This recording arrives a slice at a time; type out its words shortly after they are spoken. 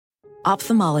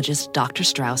Ophthalmologist Dr.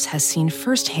 Strauss has seen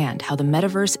firsthand how the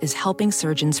metaverse is helping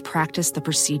surgeons practice the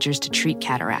procedures to treat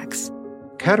cataracts.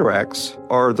 Cataracts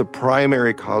are the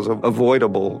primary cause of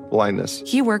avoidable blindness.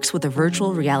 He works with a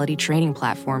virtual reality training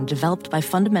platform developed by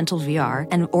Fundamental VR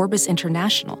and Orbis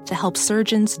International to help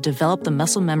surgeons develop the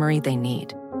muscle memory they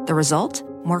need. The result?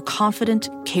 More confident,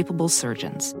 capable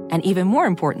surgeons. And even more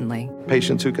importantly,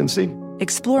 Patients who can see.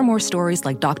 explore more stories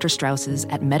like Dr. Strauss's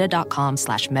at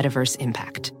meta.com/metaverse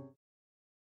impact.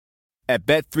 At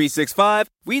Bet365,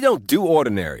 we don't do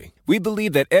ordinary. We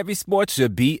believe that every sport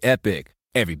should be epic.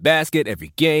 Every basket,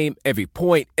 every game, every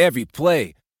point, every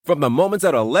play. From the moments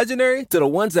that are legendary to the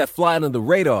ones that fly under the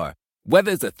radar.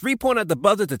 Whether it's a three-pointer at the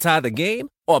buzzer to tie the game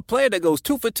or a player that goes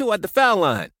 2 for 2 at the foul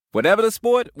line. Whatever the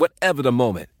sport, whatever the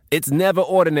moment. It's never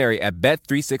ordinary at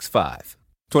Bet365.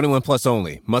 21 plus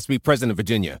only. Must be present in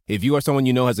Virginia. If you or someone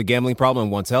you know has a gambling problem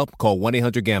and wants help, call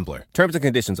 1-800-GAMBLER. Terms and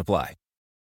conditions apply.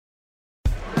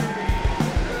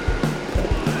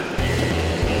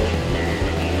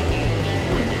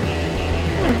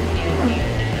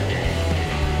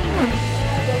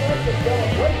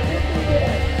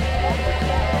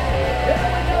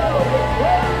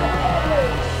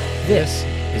 This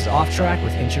is Off Track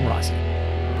with Hinch and Rossi.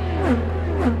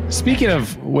 Speaking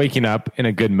of waking up in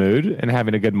a good mood and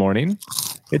having a good morning,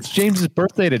 it's James's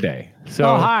birthday today. So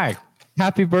hi.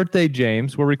 Happy birthday,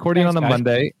 James. We're recording Thanks, on a guys.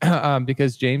 Monday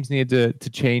because James needed to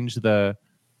change the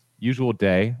usual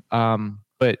day.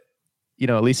 But,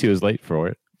 at least he was late for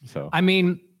it. So I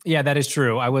mean, yeah, that is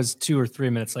true. I was 2 or 3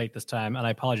 minutes late this time, and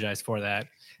I apologize for that.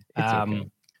 Okay.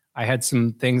 I had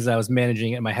some things I was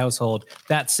managing at my household.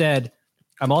 That said,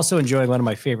 I'm also enjoying one of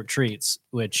my favorite treats,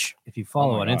 which if you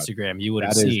follow on God. Instagram, you would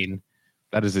have That is- seen.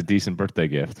 that is a decent birthday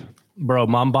gift. Bro,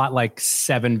 mom bought like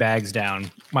 7 bags down.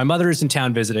 My mother is in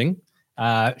town visiting.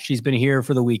 She's been here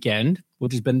for the weekend,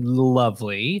 which has been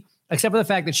lovely, except for the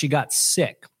fact that she got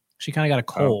sick. She kind of got a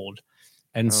cold.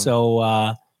 And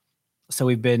so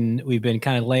we've been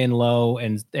kind of laying low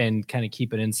and kind of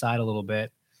keeping inside a little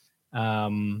bit.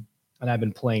 And I've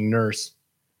been playing nurse.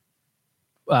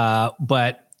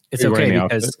 But it's okay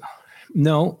because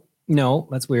no,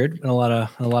 that's weird in a lot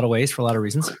of ways for a lot of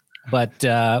reasons. But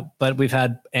we've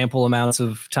had ample amounts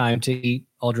of time to eat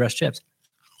all dressed chips.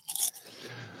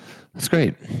 That's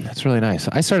great. That's really nice.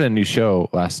 I started a new show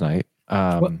last night.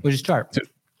 What did you start?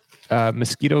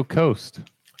 Mosquito Coast.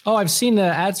 Oh, I've seen the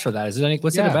ads for that.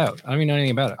 What's it about? I don't even know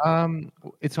anything about it.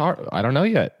 It's hard. I don't know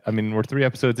yet. I mean, we're 3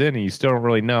 episodes in and you still don't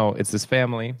really know. It's this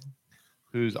family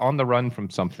who's on the run from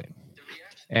something.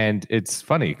 And it's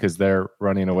funny because they're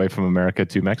running away from America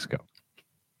to Mexico.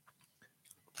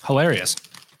 Hilarious.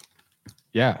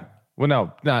 Yeah. Well,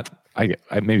 no, not. I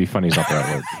maybe funny is not the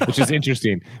right word, which is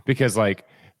interesting because like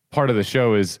part of the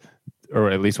show is, or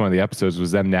at least one of the episodes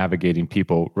was them navigating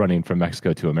people running from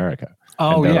Mexico to America.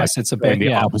 Oh And yes, like, it's a bit in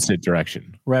the opposite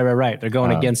direction. Right. They're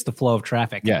going against the flow of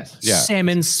traffic. Yes. Yeah.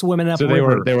 Salmon swimming up. So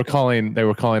river. they were calling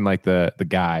like the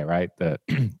guy, right? The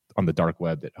on the dark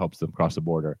web that helps them cross the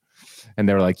border. And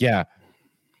they were like, yeah,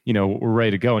 we're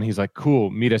ready to go. And he's like, cool,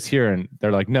 meet us here. And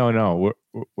they're like, no,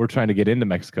 we're trying to get into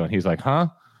Mexico. And he's like, huh?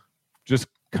 Just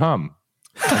come.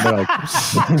 And they're like,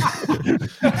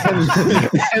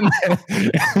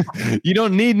 and you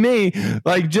don't need me.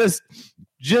 Like, just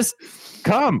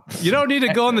come. You don't need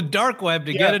to go on the dark web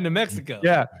to get into Mexico.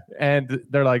 Yeah. And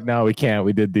they're like, no, we can't.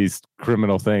 We did these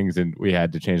criminal things and we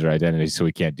had to change our identity. So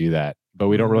we can't do that. But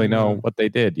we don't really know what they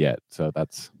did yet. So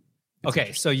that's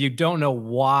okay. So you don't know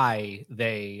why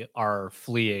they are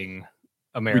fleeing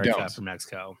America from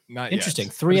Mexico. Not interesting.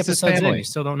 Yet. 3 It's his episodes in, family. you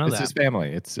still don't know It's that. his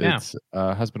family. It's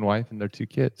husband, wife, and their 2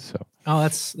 kids. So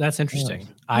that's interesting.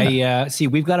 Yeah. I see.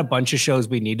 We've got a bunch of shows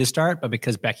we need to start, but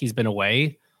because Becky's been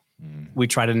away, we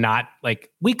try to not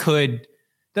like we could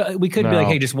be like,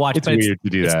 hey, just watch. It's but weird to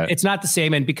do that. It's not the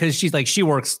same, and because she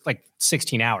works like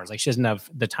 16 hours, like she doesn't have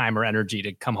the time or energy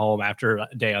to come home after a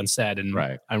day on set and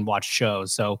watch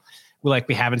shows. So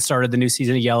we haven't started the new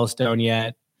season of Yellowstone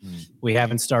yet. We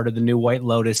haven't started the new White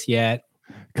Lotus yet.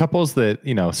 Couples that,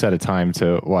 set a time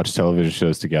to watch television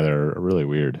shows together are really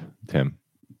weird, Tim.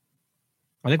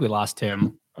 I think we lost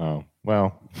Tim. Oh,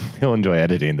 well, he'll enjoy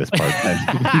editing this part.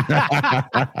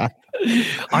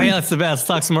 Oh, yeah, that's the best.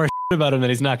 Talk some more about him that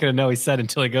he's not going to know he said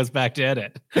until he goes back to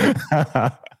edit.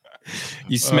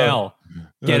 You smell.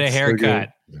 Get a haircut.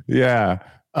 So yeah.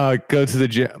 Go to the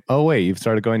gym. Oh, wait, you've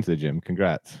started going to the gym.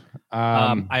 Congrats.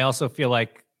 I also feel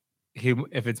like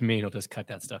if it's me, he'll just cut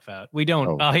that stuff out. We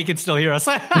don't. Oh, he can still hear us.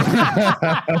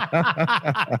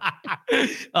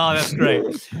 Oh, that's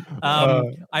great.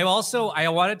 I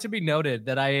want it to be noted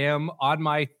that I am on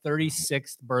my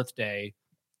 36th birthday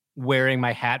wearing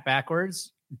my hat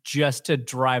backwards just to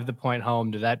drive the point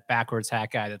home to that backwards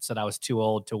hat guy that said I was too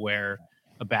old to wear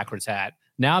a backwards hat.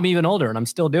 Now I'm even older and I'm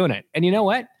still doing it. And you know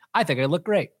what? I think I look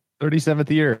great. 37th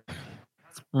year.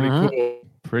 That's pretty cool.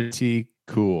 Pretty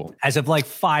cool. As of like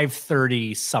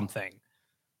 5:30 something,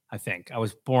 I think. I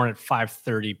was born at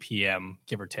 5:30 p.m.,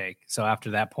 give or take. So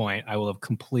after that point, I will have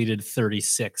completed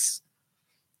 36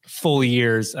 full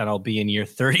years and I'll be in year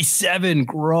 37.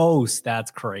 Gross. That's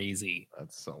crazy.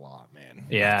 That's a lot, man.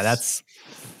 Yeah, that's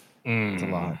a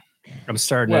lot. I'm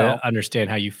starting to understand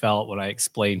how you felt when I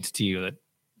explained to you that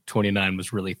 29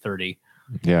 was really 30.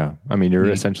 Yeah. I mean, you're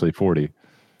essentially 40.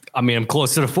 I mean, I'm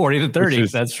closer to 40 than 30.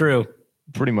 That's true.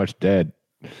 Pretty much dead.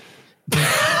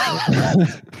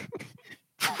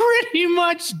 Pretty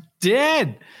much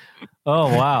dead. Oh,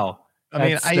 wow. I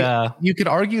mean, you could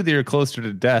argue that you're closer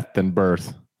to death than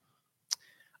birth.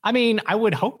 I mean, I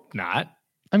would hope not.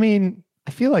 I mean,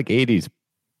 I feel like 80's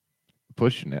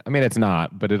pushing it. I mean, it's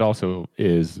not, but it also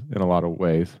is in a lot of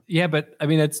ways. Yeah, but I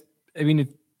mean,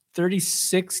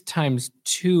 36 times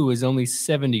 2 is only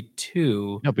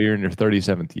 72. No, but you're in your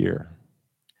 37th year.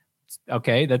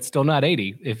 Okay, that's still not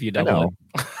 80 if you double it.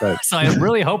 But So I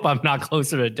really hope I'm not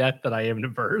closer to death than I am to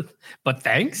birth. But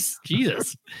thanks.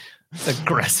 Jesus. It's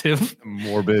aggressive.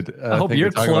 Morbid. I hope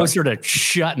you're closer to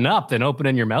shutting up than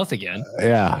opening your mouth again.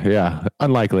 Yeah.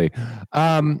 Unlikely.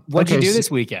 What'd you do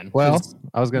this weekend? Well,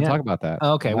 I was going to talk about that.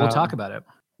 Okay, we'll talk about it.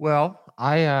 Well,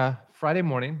 I Friday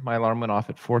morning, my alarm went off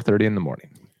at 4:30 in the morning.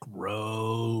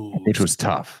 Gross. Which was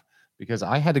tough because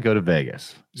I had to go to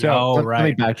Vegas. So let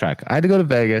me backtrack. I had to go to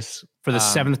Vegas for the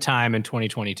 7th time in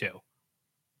 2022.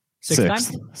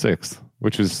 Sixth,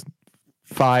 which was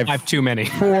five too many.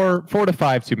 four to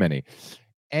five too many.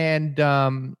 And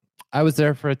I was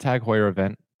there for a Tag Heuer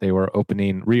event. They were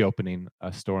reopening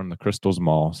a store in the Crystals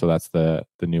Mall. So that's the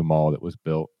new mall that was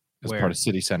built as part of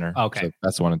City Center. Okay. So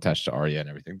that's the one attached to Aria and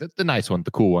everything. The nice one,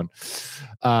 the cool one.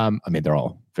 I mean, they're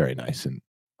all very nice and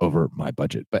over my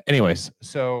budget. But anyways,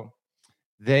 so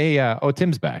they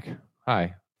Tim's back.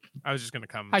 Hi. I was just going to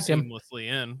come Tim. seamlessly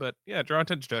in, but yeah, draw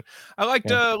attention to it. I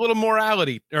liked a little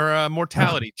mortality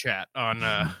chat on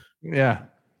on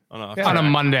a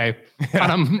Monday.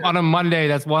 On a Monday,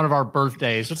 that's one of our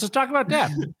birthdays. Let's just talk about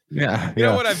that. Yeah. You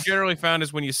know what I've generally found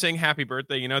is when you sing happy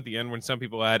birthday, at the end when some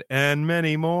people add and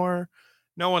many more,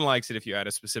 no one likes it if you add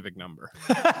a specific number.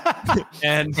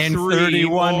 and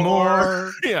 31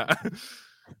 more. Yeah.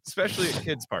 Especially at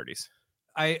kids' parties.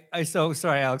 So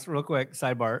sorry, Alex, real quick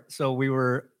sidebar. So we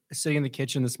were sitting in the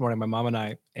kitchen this morning, my mom and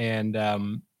I, and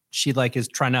she is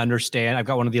trying to understand. I've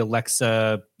got one of the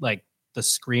Alexa, the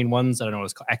screen ones. I don't know what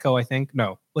it's called. Echo, I think.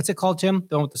 No. What's it called, Tim?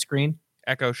 The one with the screen?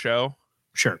 Echo Show.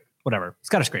 Sure. Whatever. It's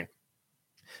got a screen.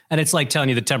 And it's telling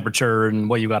you the temperature and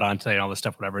what you got on today and all this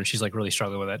stuff, whatever. And she's really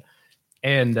struggling with it.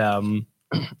 And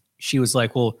she was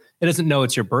like, well, it doesn't know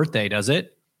it's your birthday, does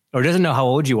it? Or it doesn't know how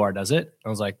old you are, does it? I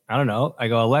was like, I don't know. I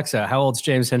go, Alexa, how old's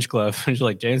James Hinchcliffe? And she's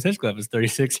like, James Hinchcliffe is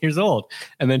 36 years old.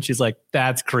 And then she's like,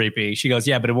 that's creepy. She goes,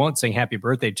 yeah, but it won't sing happy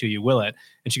birthday to you, will it?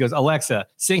 And she goes, Alexa,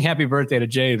 sing happy birthday to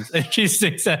James. And she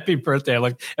sings happy birthday.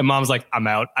 And mom's like, I'm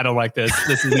out. I don't like this.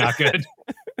 This is not good.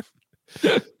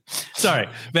 Sorry.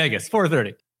 Vegas,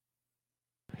 4:30.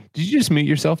 Did you just mute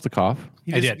yourself to cough?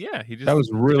 I did. Yeah, that was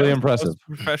really impressive. The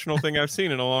most professional thing I've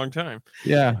seen in a long time.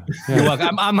 Yeah. You're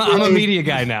welcome. I'm a media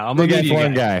guy now. I'm a media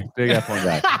guy. Big F1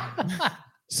 guy.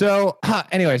 So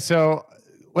anyway,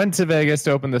 went to Vegas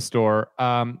to open the store.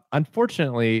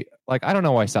 Unfortunately, I don't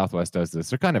know why Southwest does this.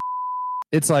 They're kind of.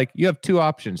 It's you have two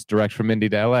options direct from Indy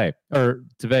to LA or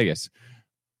to Vegas.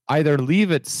 Either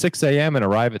leave at 6 a.m. and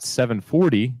arrive at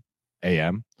 7:40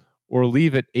 a.m. or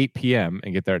leave at 8 p.m.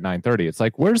 and get there at 9:30. It's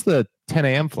where's the 10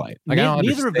 a.m. flight?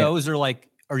 Neither of those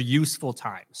are useful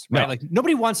times, right? No.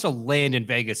 Nobody wants to land in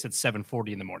Vegas at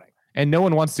 7:40 in the morning. And no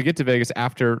one wants to get to Vegas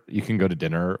after you can go to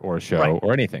dinner or a show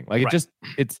or anything.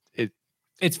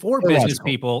 It's for business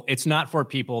people. It's not for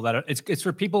people that it's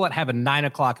for people that have a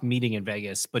 9:00 meeting in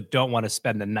Vegas, but don't want to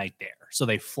spend the night there. So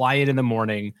they fly in the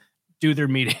morning, do their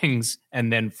meetings,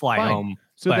 and then fly home.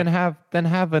 So then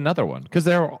have another one because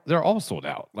they're all sold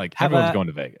out. Everyone's going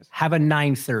to Vegas. Have a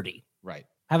 9:30. Right.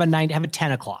 Have a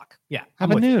 10 o'clock. Yeah.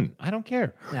 Have a noon. I don't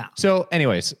care. Yeah. So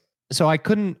anyways, I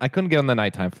couldn't get on the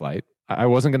nighttime flight. I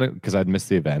wasn't gonna because I'd missed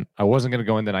the event. I wasn't gonna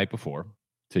go in the night before.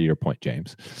 To your point,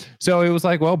 James. So it was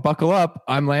well, buckle up.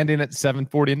 I'm landing at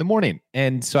 7:40 in the morning,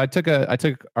 and so I took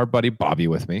our buddy Bobby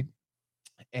with me,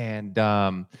 and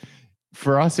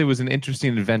for us it was an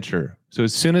interesting adventure. So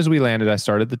as soon as we landed, I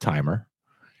started the timer.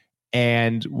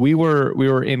 And we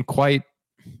were in quite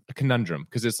a conundrum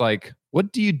because it's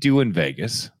what do you do in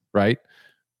Vegas, right?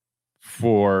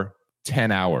 For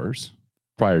 10 hours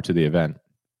prior to the event.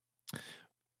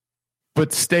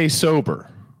 but stay sober.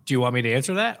 Do you want me to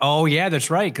answer that? Oh yeah,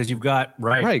 that's right. Because you've got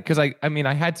right. Because I mean,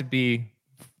 I had to be,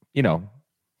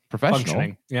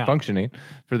 professional, functioning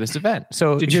for this event.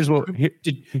 So did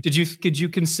you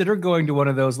consider going to one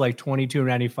of those like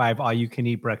 $22.95 all you can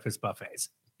eat breakfast buffets?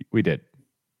 We did.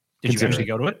 Did you actually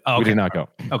go to it? Oh, okay. We did not go.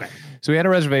 Okay. So we had a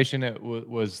reservation. It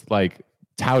was like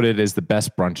touted as the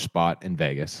best brunch spot in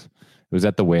Vegas. It was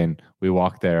at the Wynn. We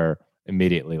walked there,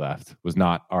 immediately left. It was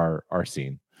not our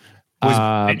scene.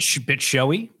 Was bit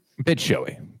showy? Bit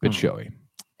showy.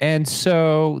 And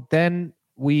so then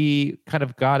we kind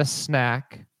of got a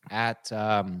snack at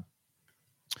the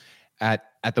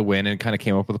Wynn and kind of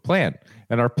came up with a plan.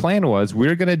 And our plan was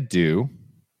we're going to do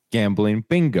gambling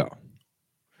bingo.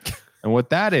 And what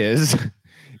that is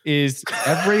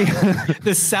every...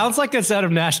 This sounds like it's out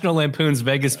of National Lampoon's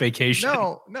Vegas Vacation.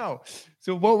 No.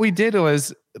 So what we did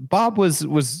was Bob was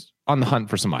on the hunt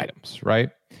for some items,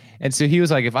 right? And so he was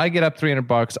like, if I get up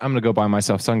 $300, I'm going to go buy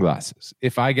myself sunglasses.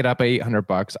 If I get up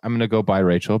 $800, I'm going to go buy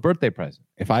Rachel a birthday present.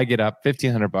 If I get up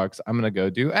 $1,500, I'm going to go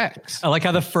do X. I like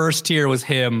how the first tier was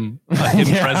him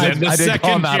present. The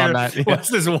second tier was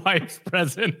his wife's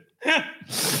present.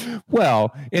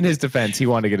 Well, in his defense, he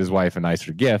wanted to get his wife a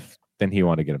nicer gift than he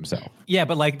wanted to get himself. Yeah,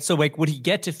 but would he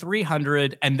get to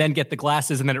 300 and then get the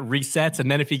glasses and then it resets? And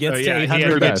then if he gets to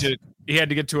 800, he had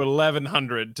to get to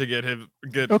 1,100 to get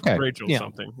Rachel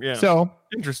something. Yeah. So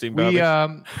interesting. Bobby.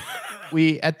 After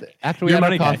we had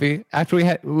our coffee, had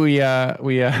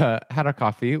our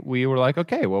coffee, we were like,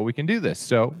 okay, well, we can do this.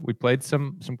 So we played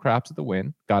some craps at the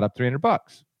Wynn, got up $300.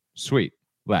 Sweet,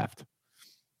 left.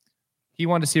 He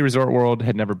wanted to see Resort World,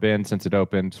 had never been since it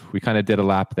opened. We kind of did a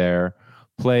lap there,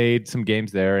 played some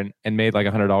games there, and made like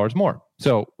 $100 more.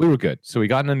 So we were good. So we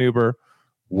got in an Uber,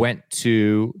 went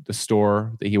to the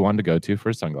store that he wanted to go to for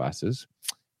his sunglasses,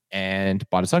 and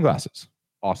bought his sunglasses.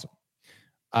 Awesome.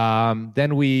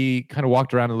 Then we kind of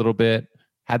walked around a little bit,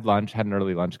 had an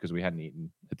early lunch because we hadn't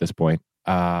eaten at this point.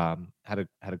 Had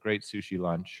a great sushi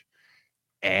lunch,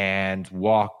 and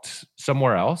walked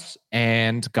somewhere else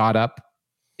and got up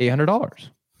 $800.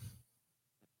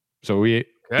 So we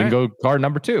bingo card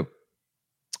number 2.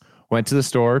 Went to the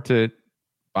store to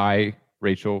buy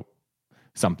Rachel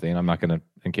something. I'm not going to,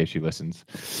 in case she listens.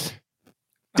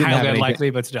 Highly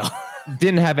unlikely, but still.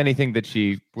 Didn't have anything that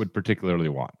she would particularly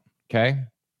want. Okay.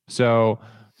 So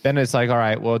then it's like, all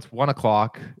right, well, it's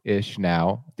 1:00-ish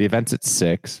now. The event's at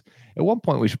 6. At one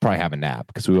point, we should probably have a nap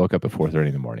because we woke up at 4:30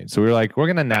 in the morning. So we were like, we're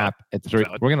going to nap at 3.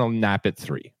 We're going to nap at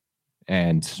 3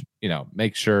 and,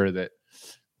 make sure that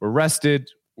we're rested,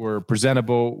 we're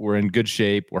presentable, we're in good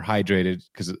shape, we're hydrated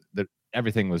because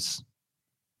everything was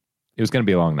going to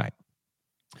be a long night.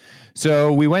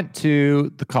 So we went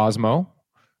to the Cosmo,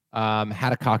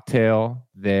 had a cocktail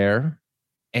there,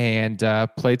 and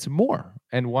played some more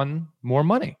and won more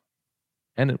money.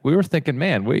 And we were thinking,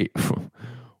 man, we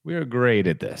are great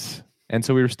at this. And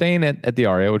so we were staying at the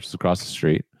Aria, which is across the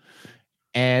street.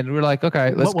 And we were like,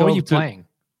 okay, let's go. What were you playing?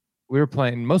 We were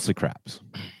playing mostly craps.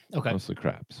 Okay. Mostly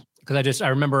craps. Because I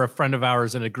remember a friend of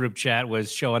ours in a group chat was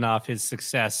showing off his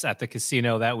success at the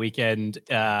casino that weekend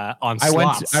on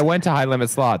slots. I went to high limit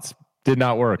slots. Did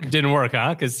not work. Didn't work,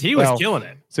 huh? Because he was killing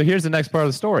it. So here's the next part of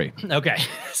the story. Okay.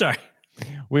 Sorry.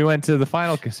 We went to the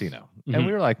final casino. And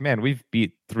we were like, man, we've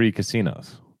beat 3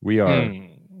 casinos. We are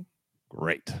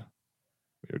great.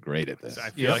 We are great at this. I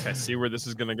feel like I see where this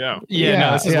is going to go.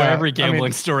 This is where every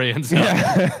gambling story ends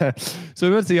up. So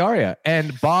we went to the Aria.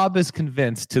 And Bob is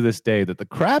convinced to this day that the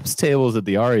craps tables at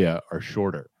the Aria are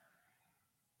shorter.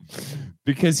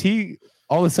 Because he,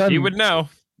 all of a sudden... He would know.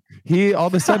 He, all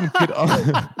of a sudden,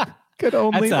 could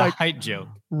only That's a height joke.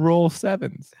 Roll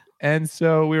 7s. And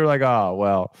so we were like, oh,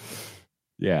 well...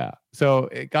 Yeah. So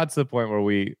it got to the point where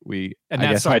we and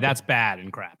that's bad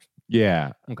in craps.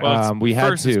 Yeah. Okay. Well, we had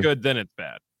first to. It's good, then it's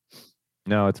bad.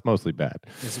 No, it's mostly bad.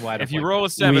 This is why if you roll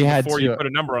a 7 before you put a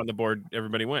number on the board,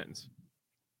 everybody wins.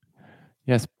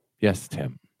 Yes,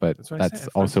 Tim. But that's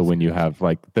also when you have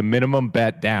like the minimum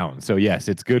bet down. So yes,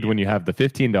 it's good when you have the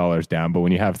 $15 down, but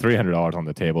when you have $300 on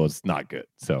the table, it's not good.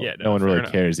 So no one really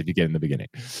cares if you get in the beginning.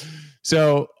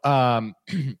 So,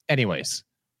 anyways.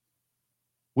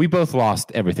 We both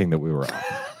lost everything that we were on.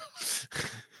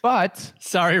 But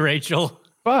sorry, Rachel.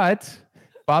 But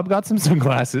Bob got some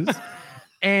sunglasses,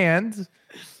 and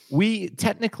we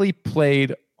technically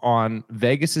played on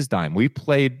Vegas's dime. We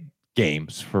played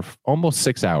games for almost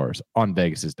 6 hours on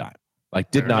Vegas's dime.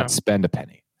 Like, did not spend a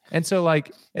penny. And so,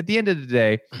 like, at the end of the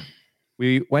day,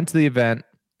 we went to the event.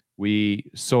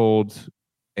 We sold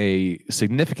a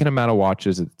significant amount of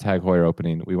watches at the Tag Heuer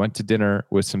opening. We went to dinner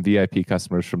with some VIP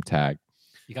customers from Tag.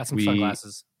 You got some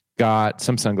sunglasses. got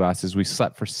some sunglasses. We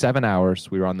slept for 7 hours.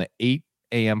 We were on the 8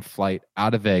 a.m. flight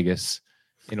out of Vegas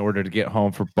in order to get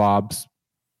home for Bob's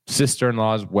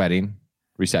sister-in-law's wedding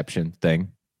reception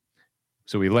thing.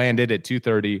 So we landed at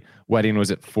 2:30. Wedding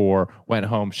was at 4. Went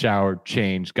home, showered,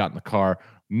 changed, got in the car,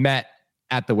 met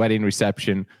at the wedding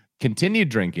reception, continued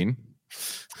drinking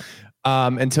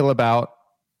until about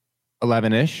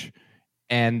 11-ish.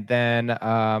 And then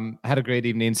had a great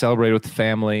evening, celebrated with the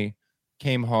family,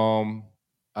 came home,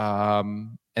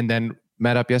 and then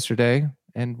met up yesterday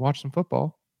and watched some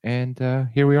football. And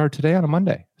here we are today on a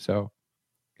Monday. So,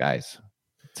 guys,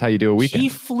 that's how you do a weekend. He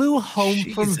flew home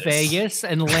from Vegas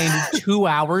and landed 2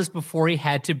 hours before he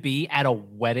had to be at a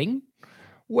wedding.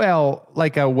 Well,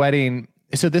 like a wedding.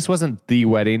 So this wasn't the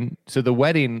wedding. So the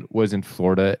wedding was in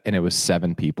Florida and it was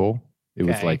 7 people. It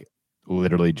was like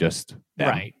literally just them.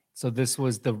 Right. So this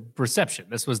was the reception.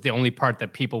 This was the only part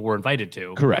that people were invited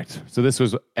to. Correct. So this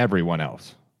was everyone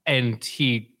else. And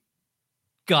he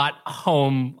got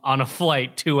home on a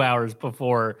flight 2 hours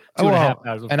before, 2.5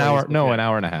 hours before. An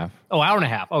hour and a half. Oh, hour and a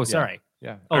half. Oh, sorry.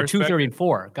 Yeah. Oh, 2:30 and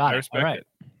 4. Got it. All right. It.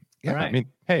 Yeah. All right. I mean,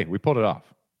 hey, we pulled it off.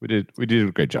 We did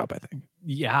a great job, I think.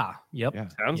 Yeah. Yep. Yeah.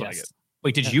 Sounds like it.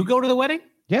 Wait, did you go to the wedding?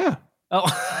 Yeah. Oh.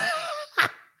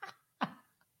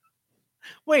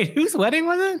 Wait, whose wedding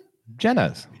was it?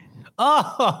 Jenna's.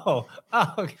 Oh,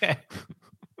 okay.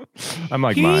 I'm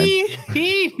like mine.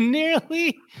 He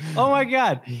nearly, oh my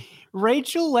God.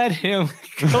 Rachel let him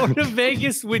go to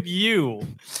Vegas with you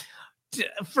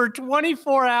for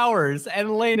 24 hours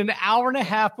and land an hour and a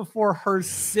half before her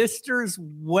sister's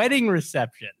wedding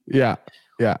reception. Yeah.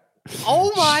 Yeah.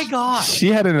 Oh my God. She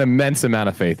had an immense amount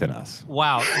of faith in us.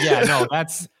 Wow. Yeah, no,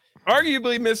 that's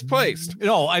Arguably misplaced.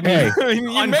 no, I mean,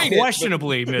 You made it,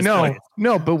 unquestionably misplaced.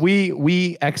 No, but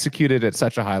we executed at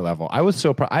such a high level. I was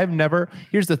so proud.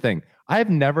 Here's the thing. I've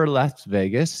never left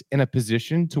Vegas in a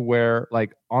position to where,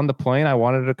 like, on the plane, I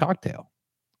wanted a cocktail.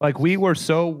 Like, we were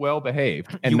so well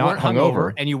behaved and you not weren't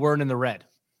hungover. and you weren't in the red.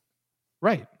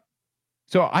 Right.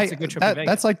 So That's a good trip to Vegas.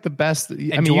 that's like the best.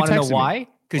 And I mean, do you want to know texted me. why?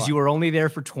 Because Why? you were only there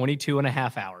for 22 and a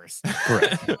half hours.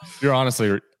 Correct. You're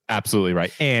honestly absolutely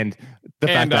right. And the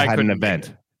fact that I had an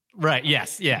event. Right.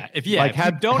 Yes. Yeah. If Like,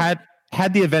 had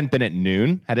the event been at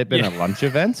noon, had it been a lunch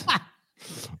event,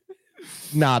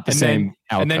 not the same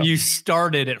outcome. And then you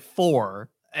started at 4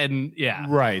 and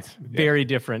right. Very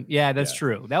different. Yeah, that's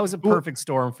true. That was a perfect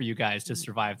storm for you guys to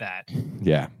survive that.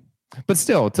 Yeah. But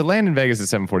still, to land in Vegas at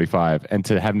 7:45 and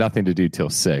to have nothing to do till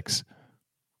 6,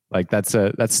 like that's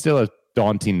still a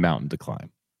daunting mountain to climb.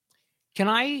 Can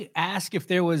I ask if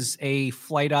there was a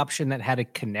flight option that had a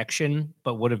connection,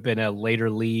 but would have been a later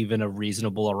leave and a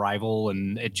reasonable arrival,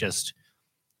 and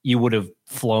you would have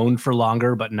flown for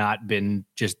longer, but not been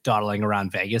just dawdling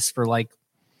around Vegas for like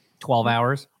 12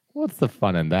 hours? What's the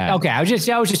fun in that? Okay, I was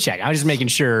just checking. I was just making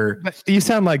sure. But you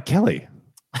sound like Kelly.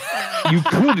 You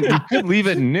could leave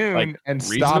at noon Like and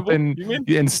stop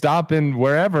in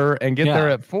wherever and get there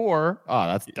at 4. Oh,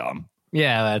 that's dumb.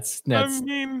 Yeah, that's.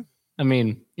 I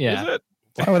mean, yeah. Is it?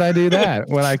 Why would I do that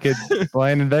when I could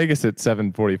land in Vegas at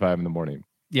 7:45 in the morning?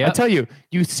 Yeah, I tell you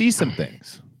see some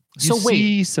things.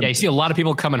 You see a lot of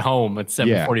people coming home at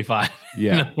 7:45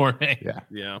 in the morning.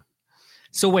 Yeah.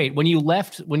 So wait, when you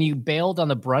bailed on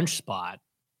the brunch spot,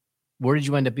 where did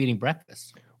you end up eating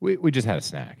breakfast? We just had a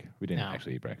snack. We didn't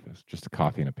actually eat breakfast. Just a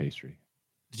coffee and a pastry.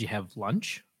 Did you have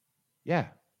lunch? Yeah.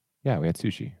 Yeah, we had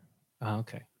sushi. Oh,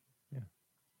 okay. Yeah.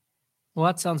 Well,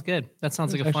 that sounds good. That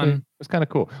sounds like a Actually, fun. It's kind of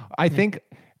cool. I think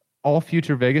all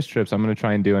future Vegas trips I'm going to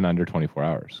try and do in under 24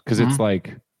 hours because it's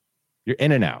like you're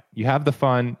in and out. You have the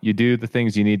fun. You do the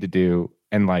things you need to do,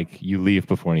 and like you leave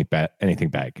before anything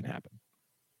bad can happen.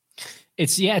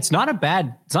 It's not a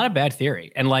bad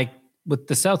theory. And like with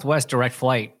the Southwest direct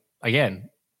flight, again,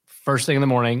 first thing in the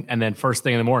morning and then first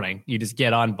thing in the morning, you just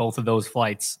get on both of those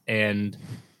flights and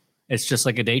it's just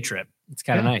like a day trip. It's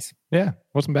kind of nice. Yeah,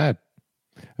 wasn't bad.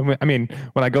 I mean,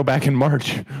 when I go back in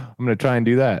March, I'm going to try and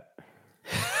do that.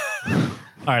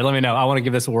 All right, let me know. I want to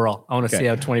give this a whirl. I want to see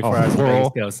how 24 hours of Vegas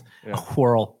goes. Yeah. A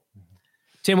whirl.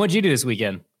 Tim, what'd you do this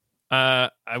weekend? I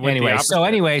went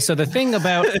So the thing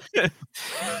about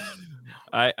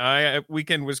I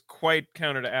weekend was quite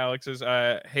counter to Alex's.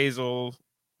 Hazel,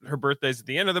 her birthday's at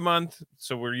the end of the month,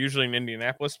 so we're usually in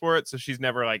Indianapolis for it. So she's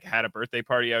never like had a birthday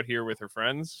party out here with her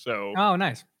friends. So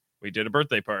nice. We did a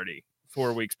birthday party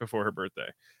 4 weeks before her birthday.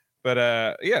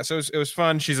 But so it was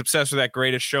fun. She's obsessed with that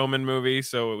Greatest Showman movie,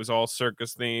 so it was all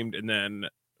circus themed, and then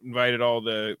invited all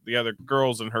the other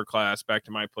girls in her class back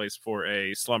to my place for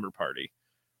a slumber party,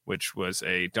 which was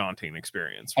a daunting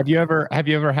experience. Have you ever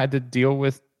had to deal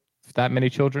with that many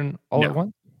children all at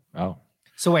once? Oh.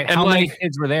 So wait, how many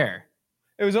kids were there?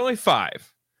 It was only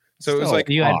 5. So it was Still like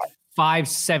You had 5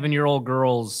 7-year-old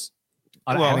girls.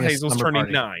 Having a Hazel's slumber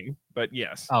turning party. 9, but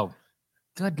yes. Oh,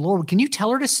 good Lord. Can you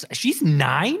tell her she's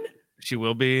 9? She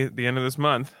will be at the end of this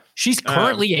month. She's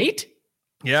currently 8?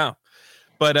 Yeah.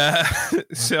 But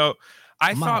so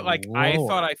I My thought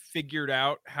Lord. I figured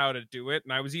out how to do it.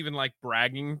 And I was even like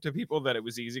bragging to people that it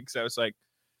was easy because I was like,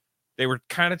 they were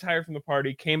kind of tired from the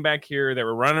party, came back here. They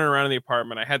were running around in the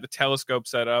apartment. I had the telescope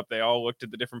set up. They all looked at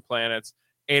the different planets.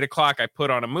 8 o'clock, I put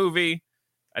on a movie.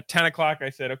 At 10 o'clock, I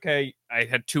said, okay, I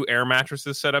had 2 air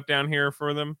mattresses set up down here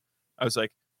for them. I was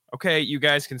like, okay, you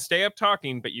guys can stay up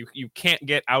talking, but you can't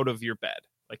get out of your bed.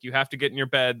 Like, you have to get in your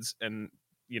beds and,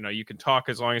 you can talk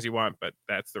as long as you want, but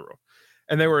that's the rule.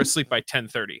 And they were asleep by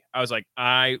 10:30. I was like,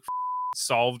 I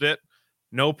solved it.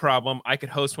 No problem. I could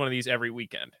host one of these every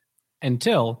weekend.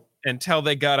 Until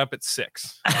They got up at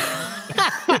 6.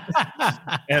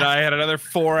 And I had another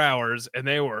 4 hours, and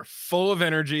they were full of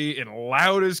energy and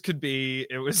loud as could be.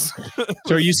 It was.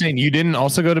 So are you saying you didn't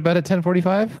also go to bed at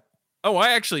 10:45? Oh, I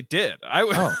actually did. I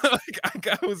was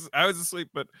Oh. I was asleep,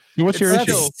 but What's your It's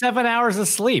issue? still- that's 7 hours of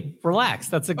sleep. Relax.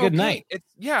 That's a good night.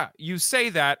 You say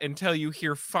that until you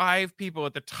hear 5 people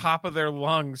at the top of their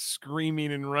lungs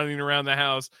screaming and running around the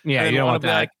house. Yeah, and then you don't wanna want be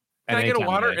that. like, can at I any get a time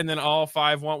of water? day. And then all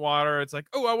 5 want water. It's like,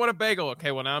 oh, I want a bagel.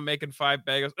 Okay, well now I'm making 5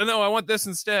 bagels. Oh, no, I want this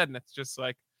instead. And it's just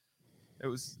like, it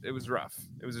was rough.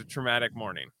 It was a traumatic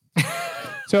morning.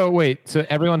 So wait, so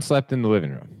everyone slept in the living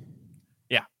room?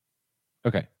 Yeah.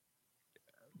 Okay.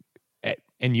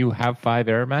 And you have 5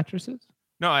 air mattresses?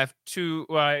 No, I have 2.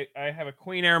 Well, I have a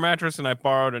queen air mattress, and I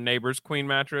borrowed a neighbor's queen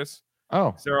mattress.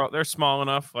 Oh, So they're small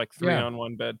enough, like 3 Yeah. on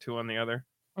one bed, 2 on the other.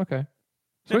 okay.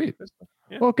 Yeah, Sweet.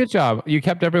 yeah. Well, good job. You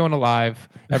kept everyone alive.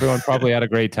 Everyone probably had a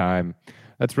great time.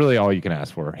 That's really all you can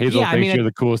ask for. Hazel Yeah, I thinks mean, you're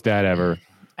the coolest dad ever.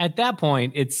 At that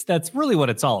point, that's really what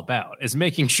it's all about, is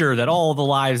making sure that all the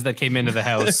lives that came into the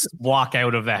house walk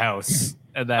out of the house.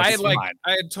 And that's fine.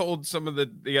 I had told some of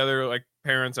the other like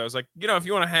parents, I was like, if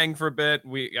you want to hang for a bit,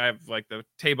 I have like the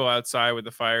table outside with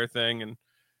the fire thing,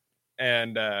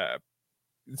 and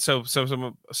so some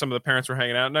of the parents were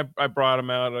hanging out, and I brought them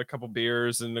out a couple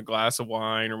beers and a glass of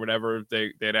wine or whatever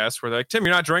they'd asked for. They're like, Tim,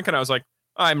 you're not drinking? I was like,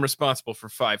 I'm responsible for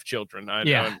 5 children.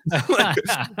 Yeah. I Do you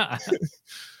want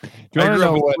to grew up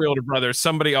know with what? 3 older brothers.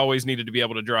 Somebody always needed to be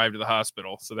able to drive to the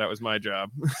hospital, so that was my job.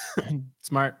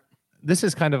 Smart. This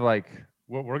is kind of like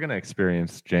what we're going to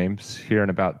experience, James, here in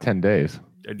about 10 days.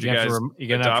 Did You're you guys going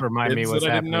to have adopt to remind me kids what's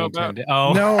that I didn't happening. know in 10 about? days.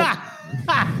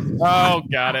 Oh. Oh,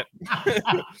 got it.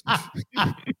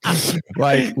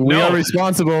 Like we No. are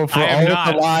responsible for I am all of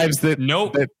not. the lives that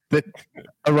Nope. that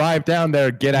arrive down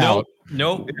there. Get out.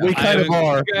 Nope. We kind of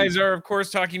are You guys are, of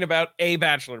course, talking about a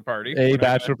bachelor party. a We're not-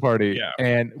 bachelor party, Yeah.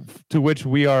 and to which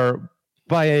we are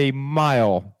by a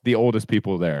mile the oldest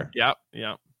people there. Yep.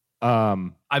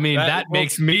 I mean, that well-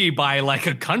 makes me by like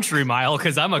a country mile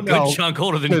because I'm a good No, chunk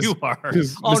older than 'cause- you are.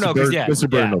 'Cause Oh, Mr. no, Burton, yeah. Mr.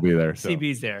 Burton yeah. will be there. So.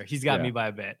 CB's there. He's got Yeah. me by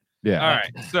a bit. Yeah. All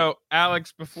right. So,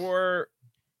 Alex, before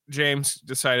James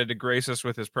decided to grace us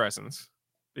with his presence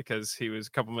because he was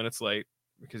a couple minutes late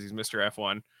because he's Mr.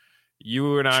 F1,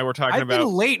 you and I were talking I've been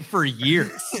about late for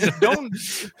years. Don't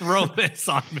throw this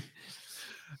on me.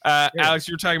 Alex,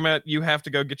 you were talking about you have to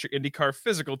go get your IndyCar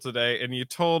physical today, and you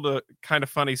told a kind of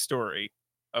funny story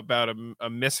about a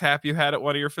mishap you had at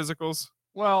one of your physicals.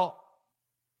 Well,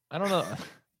 I don't know.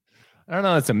 I don't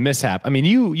know. It's a mishap. I mean,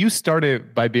 you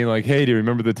started by being like, "Hey, do you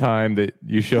remember the time that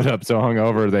you showed up so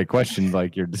hungover they questioned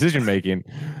like your decision making?"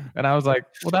 And I was like,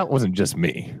 "Well, that wasn't just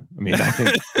me. I mean, I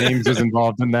think James was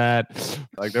involved in that.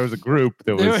 Like, there was a group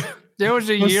that was." There was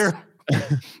a year.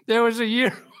 There was a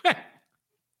year.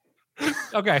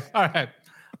 Okay. All right.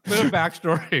 Bit of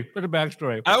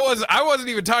backstory. I wasn't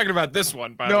even talking about this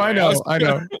one. By the No, way. I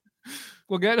know.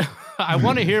 We'll get. I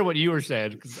want to hear what you were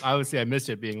saying because obviously I missed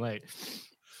it being late.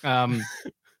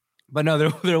 But no,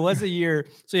 there was a year.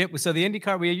 So the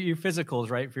IndyCar, we do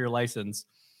physicals, right, for your license,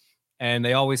 and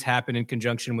they always happen in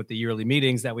conjunction with the yearly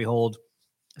meetings that we hold.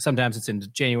 Sometimes it's in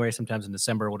January, sometimes in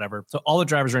December, or whatever. So all the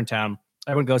drivers are in town.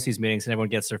 Everyone goes to these meetings, and everyone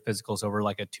gets their physicals over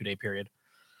like a 2-day period.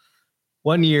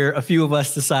 One year, a few of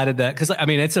us decided that because I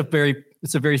mean it's a very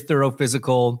thorough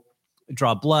physical,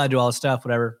 draw blood, do all this stuff,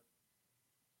 whatever.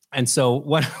 And so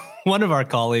one of our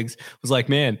colleagues was like,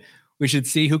 "Man, we should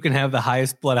see who can have the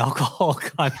highest blood alcohol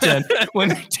content when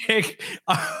we take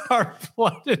our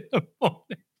blood in the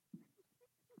morning."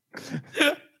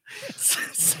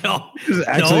 So This is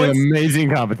actually it's- an amazing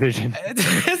competition.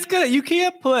 it's good. You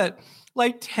can't put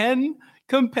like 10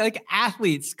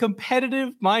 athletes,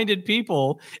 competitive-minded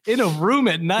people in a room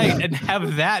at night and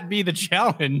have that be the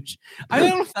challenge.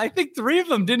 I think 3 of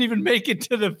them didn't even make it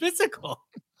to the physical.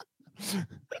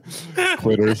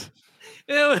 Quitters.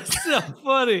 It was so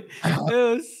funny.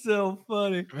 It was so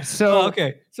funny. So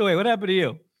okay. So wait, what happened to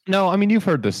you? No, I mean, you've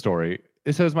heard this story.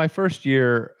 So it was my first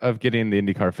year of getting the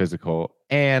IndyCar physical,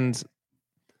 and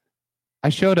I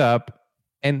showed up,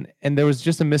 and there was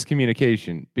just a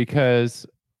miscommunication because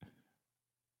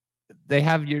they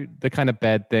have the kind of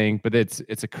bed thing, but it's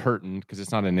a curtain because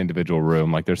it's not an individual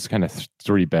room. Like there's kind of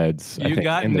 3 beds. You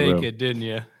got naked, didn't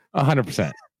you?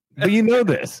 100%. But you know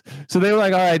this. So they were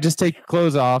like, all right, just take your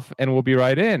clothes off and we'll be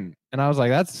right in. And I was like,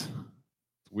 that's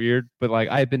weird. But like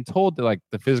I had been told that like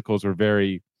the physicals were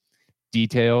very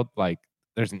detailed. Like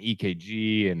there's an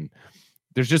EKG and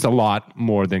there's just a lot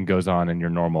more than goes on in your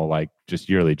normal, like just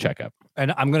yearly checkup.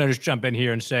 And I'm going to just jump in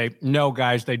here and say, no,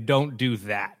 guys, they don't do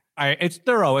that. It's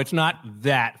thorough. It's not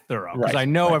that thorough because I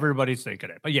know everybody's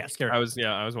thinking it. But yes, I was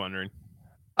wondering.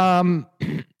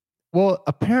 Well,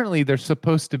 apparently there's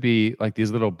supposed to be like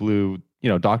these little blue,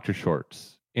 doctor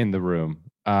shorts in the room.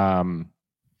 And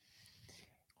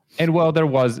well, there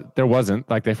wasn't,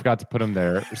 like they forgot to put them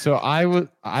there. So I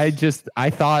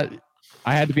thought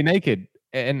I had to be naked,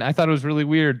 and I thought it was really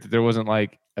weird that there wasn't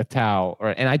like a towel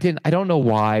and I don't know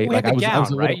why. Like I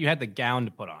was right? You had the gown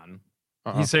to put on.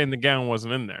 He's saying the gown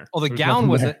wasn't in there. Oh, the gown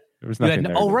wasn't. There was nothing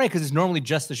there. Oh, right, because it's normally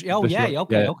just the.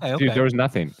 Okay. Dude, there was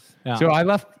nothing. Yeah. So I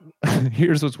left.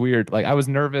 Here's what's weird. Like I was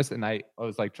nervous, and I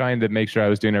was like trying to make sure I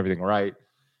was doing everything right.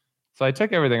 So I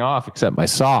took everything off except my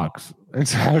socks, and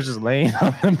so I was just laying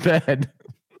on the bed.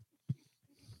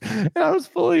 And I was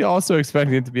fully also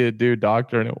expecting it to be a dude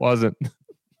doctor, and it wasn't.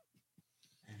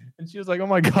 And she was like, "Oh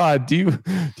my God, do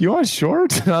you want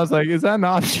shorts?" And I was like, "Is that an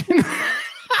option?"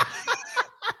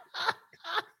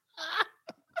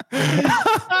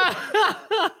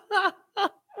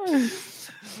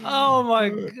 Oh my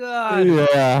God.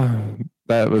 Yeah.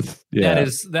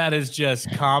 That is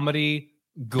just comedy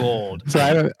gold.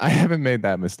 So I haven't made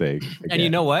that mistake again. And you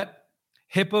know what?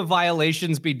 HIPAA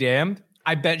violations be damned.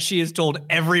 I bet she has told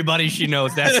everybody she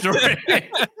knows that story.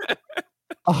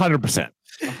 100%.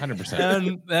 100%.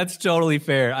 And that's totally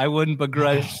fair. I wouldn't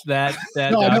begrudge that.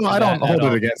 No, I don't hold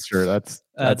it against her. That's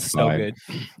so good.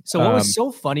 So what was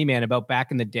so funny, man, about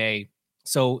back in the day?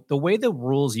 So the way the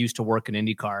rules used to work in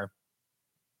IndyCar,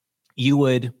 you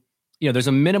would, there's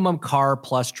a minimum car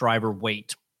plus driver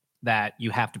weight that you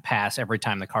have to pass every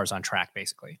time the car's on track,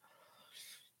 basically.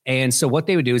 And so what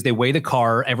they would do is they weigh the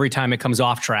car every time it comes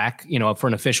off track, for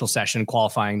an official session,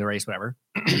 qualifying the race, whatever.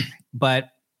 But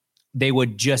they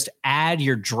would just add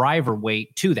your driver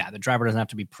weight to that. The driver doesn't have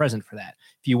to be present for that.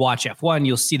 If you watch F1,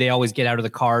 you'll see they always get out of the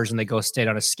cars and they go stand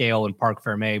on a scale in Parc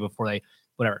Fermé before they,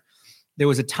 whatever. There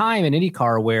was a time in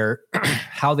IndyCar where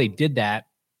how they did that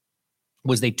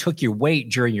was they took your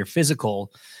weight during your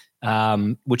physical,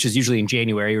 which is usually in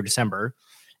January or December,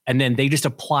 and then they just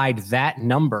applied that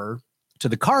number to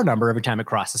the car number every time it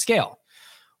crossed the scale.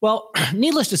 Well,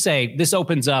 needless to say, this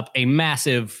opens up a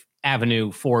massive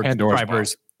avenue for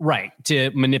drivers, right, to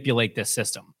manipulate this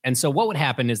system. And so what would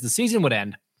happen is the season would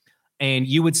end, and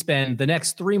you would spend the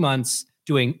next 3 months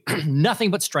doing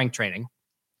nothing but strength training.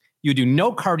 You do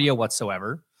no cardio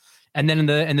whatsoever. And then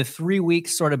in the 3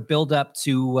 weeks sort of build up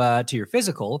to your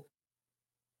physical,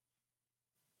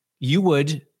 you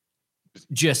would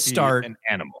just start an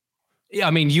animal. Yeah,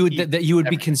 I mean, you would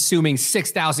be consuming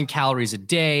 6,000 calories a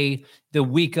day. The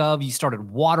week of, you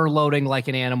started water loading like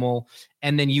an animal,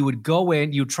 and then you would go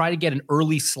in. You would try to get an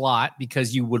early slot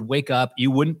because you would wake up,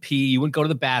 you wouldn't pee, you wouldn't go to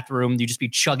the bathroom. You'd just be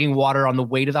chugging water on the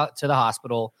way to the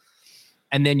hospital.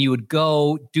 And then you would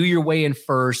go do your weigh in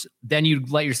first, then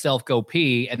you'd let yourself go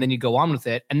pee, and then you go on with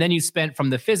it. And then you spent from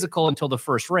the physical until the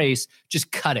first race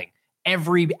just cutting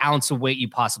every ounce of weight you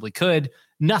possibly could,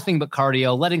 nothing but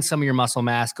cardio, letting some of your muscle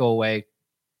mass go away,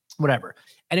 whatever.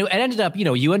 And it ended up,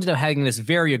 you ended up having this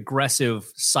very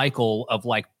aggressive cycle of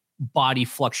like body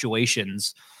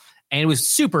fluctuations, and it was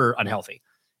super unhealthy.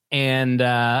 And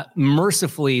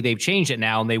mercifully, they've changed it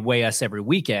now, and they weigh us every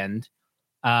weekend.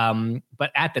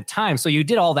 But at the time, so you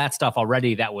did all that stuff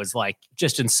already that was like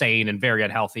just insane and very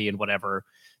unhealthy and whatever.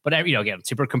 But again,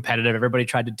 super competitive. Everybody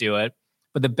tried to do it.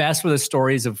 But the best were the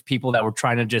stories of people that were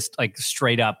trying to just like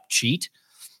straight up cheat.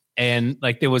 And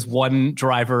like there was one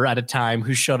driver at a time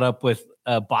who showed up with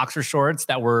boxer shorts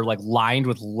that were like lined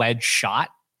with lead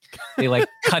shot. They like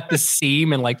cut the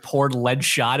seam and like poured lead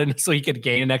shot in so he could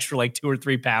gain an extra like 2 or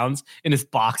 3 pounds in his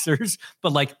boxers.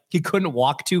 But like he couldn't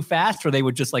walk too fast or they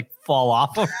would just like fall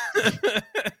off him.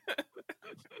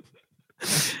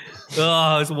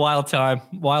 Oh, it was a wild time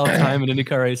in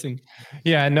IndyCar racing.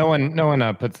 Yeah, no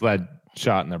one puts lead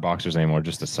shot in their boxers anymore,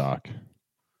 just a sock.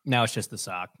 Now it's just the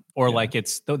sock. Or like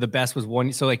it's the best was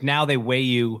one. So like now they weigh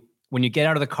you when you get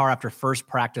out of the car after first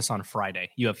practice on Friday,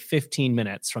 you have 15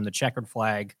 minutes from the checkered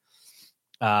flag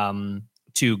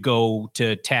to go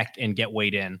to tech and get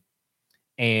weighed in.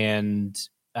 And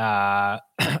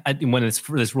when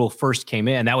this rule first came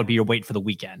in, that would be your weight for the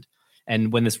weekend.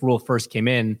 And when this rule first came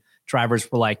in, drivers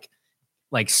were like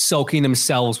soaking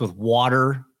themselves with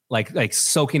water, like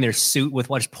soaking their suit with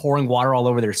just pouring water all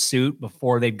over their suit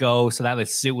before they'd go, so that the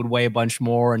suit would weigh a bunch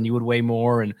more and you would weigh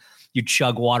more, and you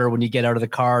chug water when you get out of the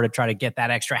car to try to get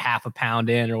that extra half a pound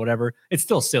in or whatever. It's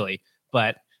still silly,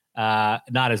 but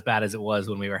not as bad as it was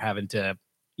when we were having to,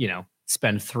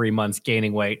 spend 3 months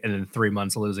gaining weight and then 3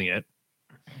 months losing it.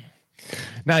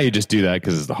 Now you just do that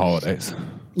because it's the holidays.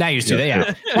 Now you just do that.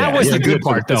 Yeah. That was the good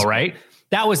part though, right?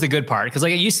 That was the good part, because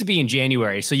it used to be in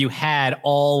January, so you had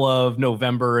all of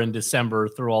November and December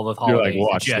through all the holidays. You're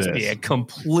like, watch just this. Be a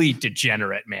complete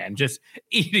degenerate, man. Just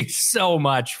eating so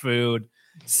much food,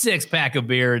 6-pack of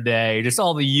beer a day, just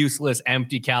all the useless,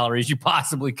 empty calories you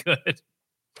possibly could.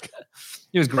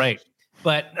 It was great,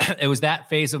 but it was that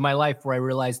phase of my life where I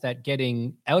realized that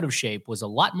getting out of shape was a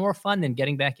lot more fun than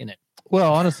getting back in it.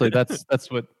 Well, honestly, that's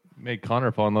what made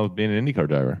Connor fall in love with being an IndyCar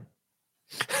driver.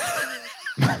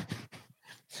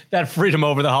 That freedom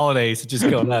over the holidays to just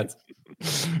go nuts.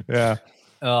 Yeah.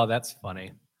 Oh, that's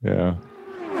funny. Yeah.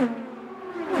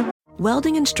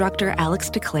 Welding instructor Alex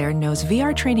DeClaire knows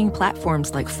VR training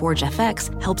platforms like Forge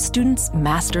FX help students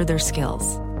master their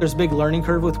skills. There's a big learning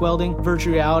curve with welding.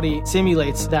 Virtual reality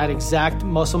simulates that exact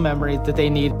muscle memory that they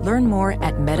need. Learn more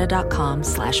at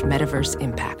meta.com/metaverse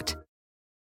impact.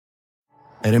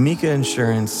 At Amica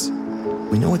Insurance,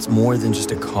 we know it's more than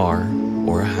just a car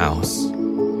or a house.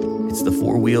 It's the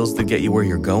 4 wheels that get you where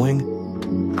you're going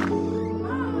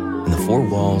and the 4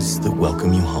 walls that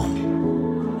welcome you home.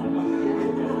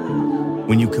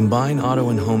 When you combine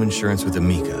auto and home insurance with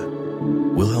Amica,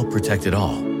 we'll help protect it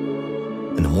all.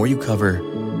 And the more you cover,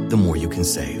 the more you can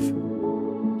save.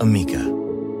 Amica.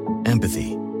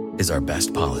 Empathy is our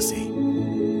best policy.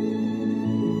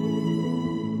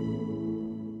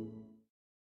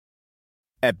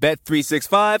 At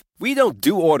Bet365, we don't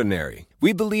do ordinary.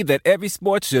 We believe that every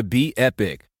sport should be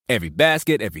epic. Every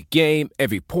basket, every game,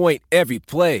 every point, every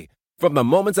play. From the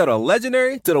moments that are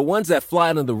legendary to the ones that fly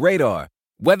under the radar.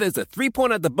 Whether it's a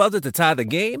 3-pointer at the buzzer to tie the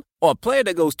game or a player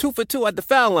that goes 2 for 2 at the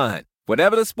foul line.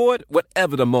 Whatever the sport,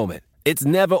 whatever the moment. It's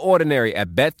never ordinary at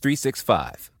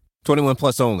Bet365. 21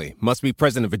 plus only. Must be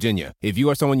present in Virginia. If you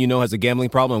or someone you know has a gambling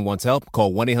problem and wants help,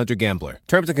 call 1-800-GAMBLER.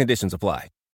 Terms and conditions apply.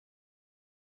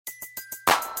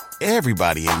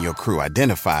 Everybody in your crew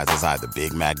identifies as either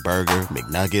Big Mac Burger,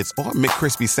 McNuggets, or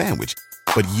McCrispy Sandwich.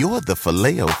 But you're the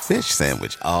Filet-O-Fish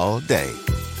Sandwich all day.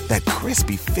 That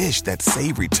crispy fish, that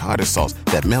savory tartar sauce,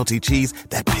 that melty cheese,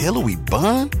 that pillowy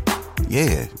bun.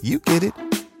 Yeah, you get it.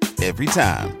 Every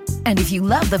time. And if you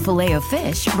love the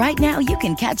Filet-O-Fish, right now you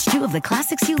can catch 2 of the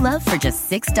classics you love for just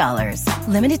 $6.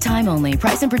 Limited time only.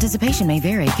 Price and participation may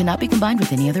vary. Cannot be combined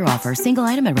with any other offer. Single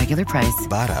item at regular price.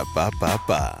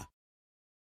 Ba-da-ba-ba-ba.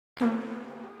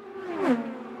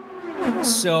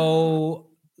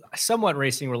 So, somewhat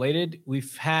racing related,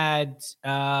 we've had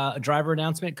a driver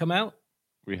announcement come out.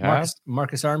 We have.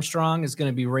 Marcus Armstrong is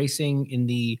going to be racing in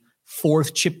the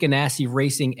 4th Chip Ganassi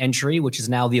Racing entry, which is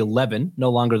now the 11,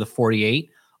 no longer the 48,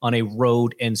 on a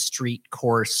road and street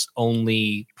course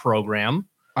only program.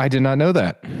 I did not know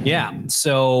that. Yeah.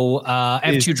 So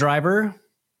F2 driver.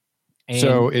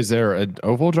 So is there an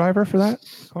oval driver for that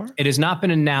car? It has not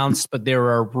been announced, but there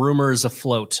are rumors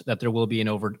afloat that there will be an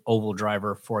oval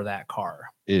driver for that car.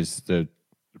 Is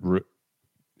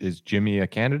Jimmy a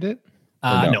candidate?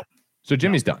 No. So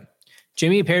Jimmy's done.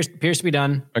 Jimmy appears to be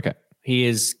done. Okay. He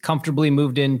is comfortably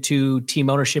moved into team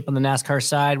ownership on the NASCAR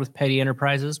side with Petty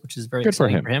Enterprises, which is very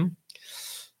exciting for him.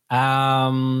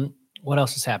 What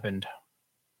else has happened?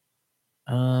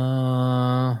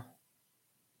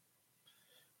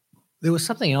 There was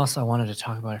something else I wanted to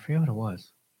talk about. I forget what it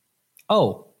was.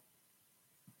 Oh,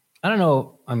 I don't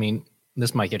know. I mean,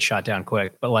 this might get shot down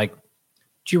quick, but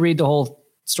did you read the whole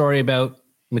story about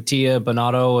Mattia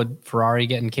Binotto and Ferrari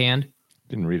getting canned?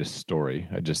 Didn't read a story.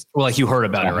 I just you heard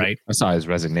about it, right? I saw his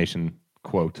resignation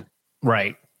quote.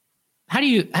 Right. Do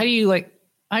you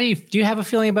have a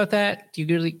feeling about that? Do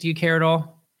you care at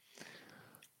all?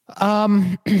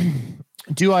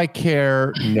 Do I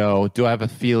care? No. Do I have a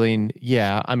feeling?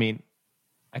 Yeah. I mean,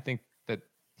 I think that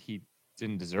he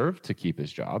didn't deserve to keep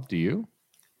his job. Do you?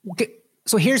 Okay.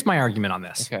 So here's my argument on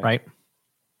this, right?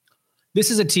 This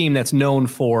is a team that's known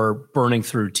for burning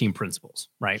through team principles,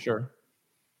 right? Sure.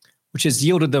 Which has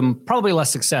yielded them probably less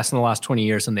success in the last 20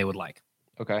 years than they would like.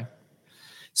 Okay.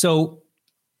 So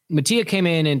Mattia came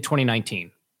in 2019,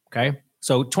 okay?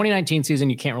 So 2019 season,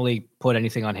 you can't really put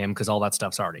anything on him because all that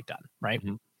stuff's already done, right?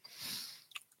 Mm-hmm.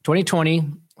 2020,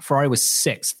 Ferrari was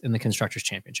 6th in the Constructors'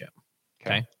 Championship.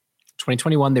 Okay.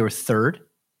 2021, they were 3rd.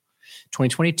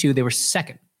 2022, they were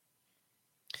 2nd.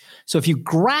 So if you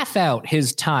graph out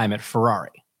his time at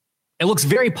Ferrari, it looks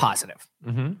very positive,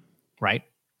 right?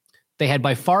 They had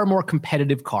by far more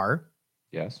competitive car.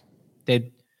 Yes. They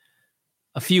had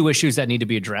a few issues that need to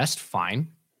be addressed. Fine.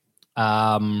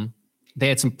 They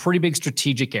had some pretty big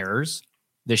strategic errors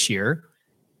this year.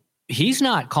 He's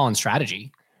not calling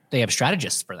strategy. They have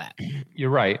strategists for that. You're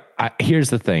right. Here's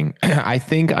the thing. I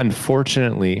think,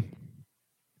 unfortunately,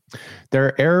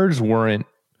 their errors weren't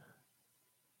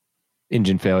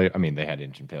engine failure. I mean, they had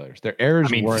engine failures. Their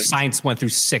errors weren't... Sainz went through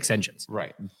 6 engines.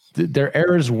 Right. Their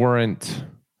errors weren't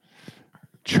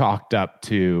chalked up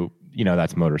to,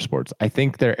 that's motorsports. I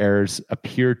think their errors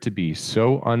appear to be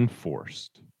so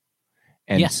unforced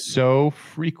and so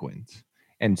frequent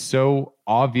and so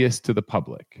obvious to the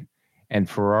public. And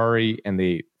Ferrari and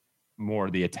the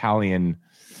Italian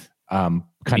kind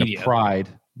media. Of pride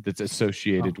that's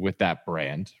associated with that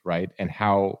brand, right? And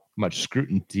how much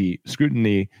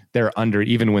scrutiny they're under,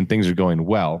 even when things are going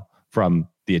well, from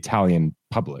the Italian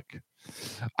public.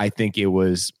 I think it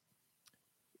was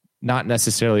not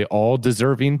necessarily all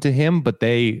deserving to him, but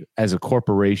they, as a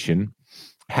corporation,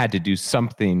 had to do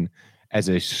something as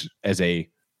a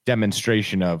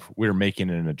demonstration of we're making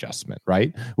an adjustment,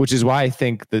 right? Which is why I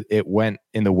think that it went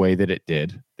in the way that it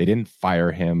did. They didn't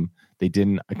fire him. They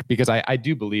didn't, because I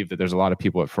do believe that there's a lot of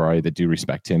people at Ferrari that do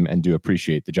respect him and do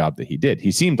appreciate the job that he did.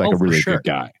 He seemed like a really good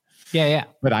guy. Yeah.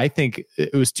 But I think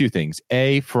it was two things.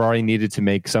 A, Ferrari needed to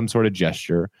make some sort of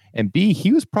gesture, and B,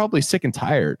 he was probably sick and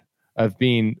tired of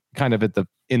being kind of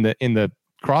in the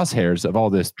crosshairs of all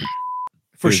this.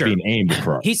 For sure. Being aimed at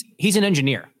Ferrari. He's an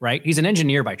engineer, right? He's an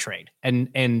engineer by trade.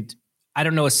 And I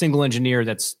don't know a single engineer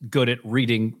that's good at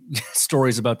reading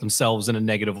stories about themselves in a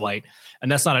negative light.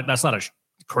 And that's not a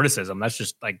criticism. That's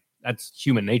just that's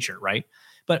human nature, right?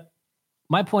 But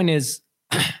my point is,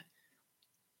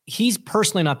 he's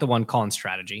personally not the one calling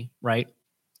strategy, right?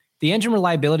 The engine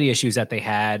reliability issues that they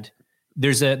had,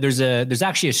 there's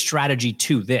actually a strategy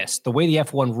to this. The way the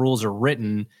F1 rules are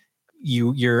written,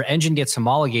 your engine gets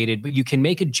homologated, but you can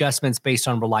make adjustments based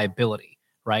on reliability,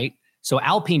 right? So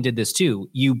Alpine did this too.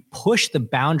 You push the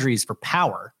boundaries for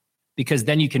power because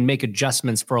then you can make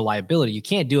adjustments for reliability. You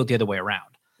can't do it the other way around.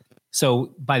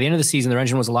 So by the end of the season, their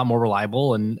engine was a lot more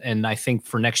reliable, and I think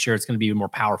for next year it's going to be more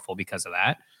powerful because of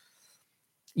that.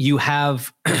 You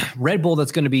have Red Bull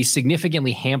that's going to be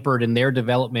significantly hampered in their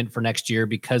development for next year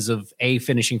because of A,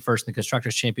 finishing first in the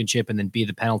Constructors' Championship, and then B,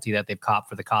 the penalty that they've copped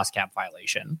for the cost cap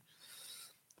violation.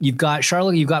 You've got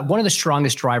Charlotte. You've got one of the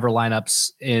strongest driver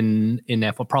lineups in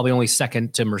F1, probably only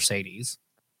second to Mercedes.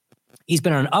 He's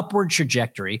been on an upward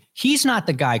trajectory. He's not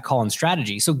the guy calling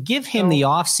strategy. So give him the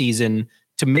offseason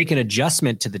to make an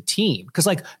adjustment to the team. Because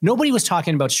nobody was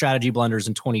talking about strategy blunders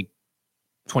in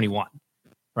 2021,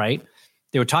 right?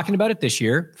 They were talking about it this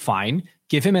year. Fine.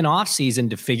 Give him an offseason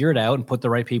to figure it out and put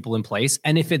the right people in place.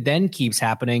 And if it then keeps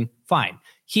happening, fine.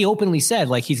 He openly said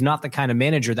he's not the kind of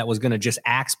manager that was going to just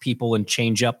axe people and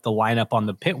change up the lineup on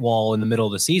the pit wall in the middle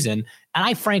of the season. And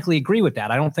I frankly agree with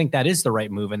that. I don't think that is the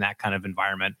right move in that kind of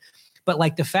environment.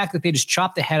 But the fact that they just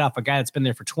chopped the head off a guy that's been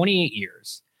there for 28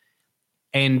 years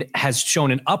and has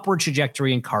shown an upward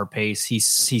trajectory in car pace.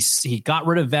 He got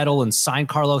rid of Vettel and signed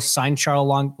Carlos, signed Charles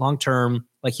long term.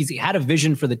 He had a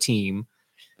vision for the team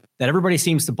that everybody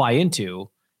seems to buy into,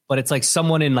 but it's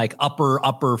someone in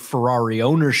upper Ferrari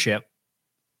ownership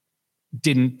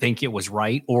didn't think it was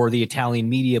right, or the Italian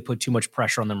media put too much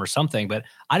pressure on them or something. But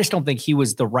I just don't think he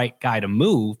was the right guy to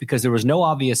move because there was no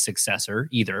obvious successor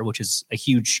either, which is a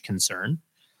huge concern.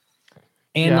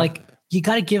 And you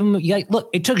got to give him, look,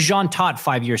 it took Jean Todt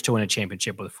 5 years to win a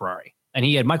championship with Ferrari, and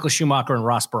he had Michael Schumacher and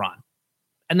Ross Brawn.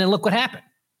 And then look what happened.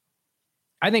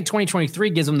 I think 2023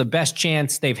 gives them the best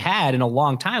chance they've had in a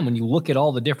long time when you look at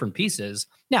all the different pieces.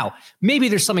 Now, maybe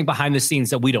there's something behind the scenes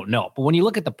that we don't know, but when you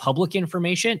look at the public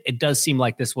information, it does seem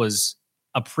like this was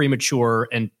a premature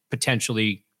and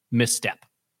potentially misstep.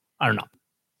 I don't know.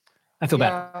 I feel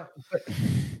bad.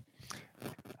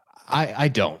 I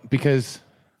don't, because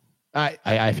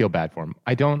I feel bad for him.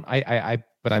 I don't.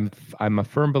 But I'm a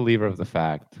firm believer of the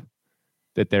fact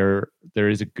that there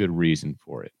is a good reason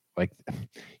for it.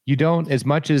 You don't, as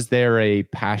much as they're a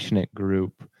passionate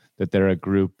group, that they're a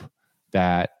group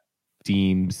that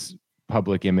deems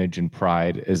public image and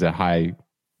pride as a high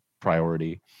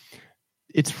priority.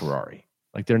 It's Ferrari.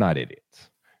 They're not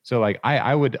idiots. So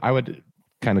I would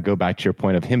kind of go back to your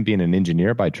point of him being an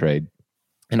engineer by trade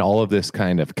and all of this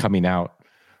kind of coming out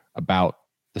about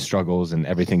the struggles and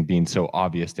everything being so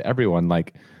obvious to everyone,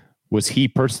 like, was he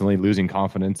personally losing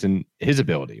confidence in his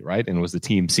ability, right? And was the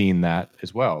team seeing that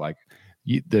as well? Like,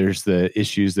 there's the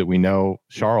issues that we know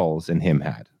Charles and him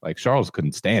had. Like, Charles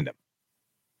couldn't stand him.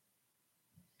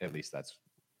 At least that's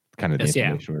kind of the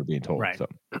information we were being told. Right. So,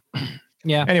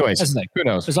 yeah. Anyways, who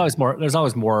knows? There's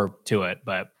always more to it,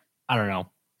 but I don't know.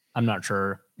 I'm not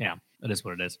sure. Yeah, it is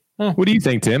what it is. What do you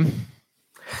think, Tim?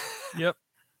 Yep.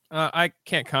 I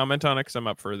can't comment on it because I'm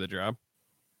up for the job.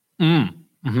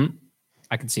 Mm-hmm.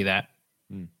 I can see that.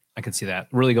 I can see that.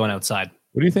 Really going outside.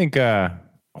 What do you think,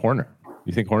 Horner?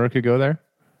 You think Horner could go there?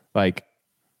 Like,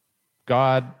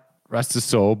 God rest his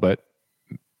soul, but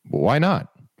why not?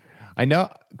 I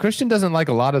know Christian doesn't like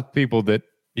a lot of people that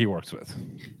he works with.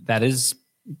 That is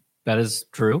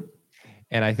true.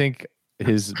 And I think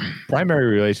his primary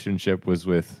relationship was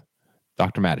with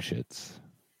Dr. Mateschitz,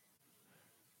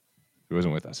 who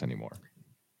isn't with us anymore.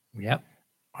 Yep.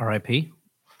 R.I.P.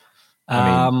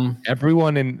 I mean,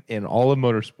 everyone in all of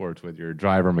motorsports, whether you're a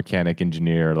driver, mechanic,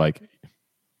 engineer, like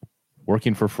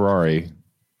working for Ferrari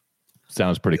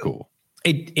sounds pretty cool.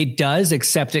 It does,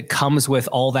 except it comes with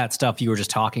all that stuff you were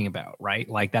just talking about, right?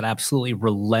 Like that absolutely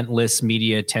relentless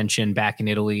media attention back in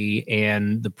Italy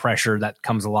and the pressure that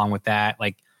comes along with that.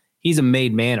 Like, he's a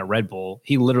made man at Red Bull.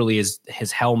 He literally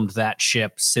has helmed that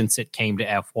ship since it came to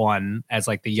F1 as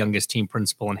like the youngest team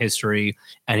principal in history,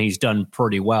 and he's done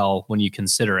pretty well when you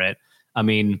consider it. I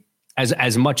mean,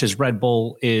 as much as Red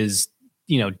Bull is,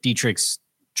 Dietrich's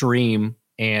dream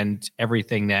and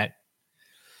everything that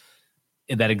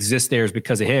exists there is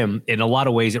because of him. In a lot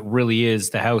of ways, it really is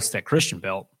the house that Christian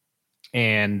built.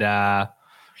 And I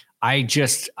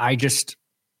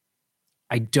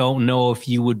don't know if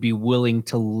you would be willing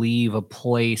to leave a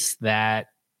place that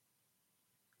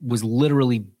was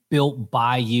literally built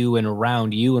by you and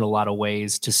around you in a lot of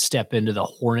ways to step into the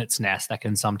hornet's nest that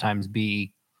can sometimes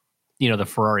be, the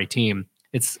Ferrari team.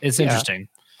 It's interesting.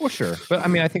 Well, sure. But I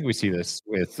mean, I think we see this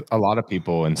with a lot of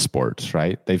people in sports,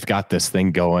 right? They've got this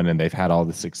thing going and they've had all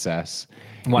the success.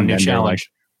 One new challenge.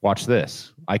 Like, watch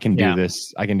this. I can do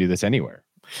this. I can do this anywhere.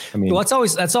 I mean, well,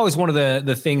 that's always one of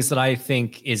the things that I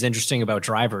think is interesting about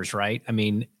drivers, right? I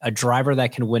mean, a driver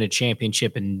that can win a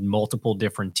championship in multiple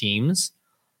different teams,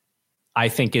 I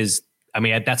think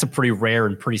that's a pretty rare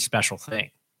and pretty special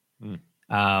thing.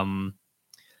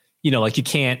 Like you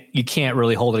can't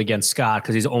really hold it against Scott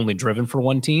because he's only driven for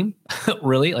one team,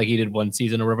 really. Like he did one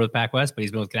season over with Pac West, but he's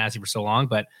been with Ganassi for so long.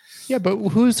 But yeah, but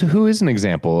who is an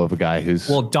example of a guy who's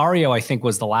Dario, I think,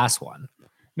 was the last one.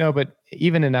 No, but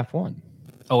even in F1.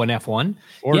 Oh, in F1?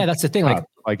 Yeah, that's the thing.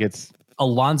 Like it's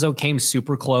Alonso came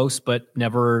super close, but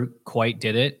never quite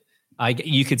did it.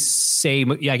 You could say,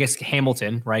 I guess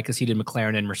Hamilton, right? Because he did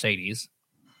McLaren and Mercedes.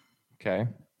 Okay.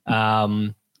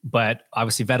 But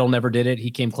obviously Vettel never did it. He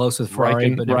came close with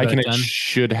Ferrari, but never Raikkonen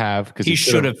should have, because he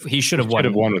should have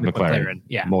won with McLaren.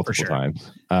 Yeah, multiple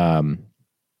times.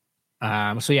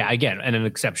 So yeah, again, and an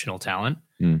exceptional talent.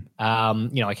 Like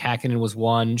Hakkinen was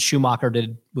one. Schumacher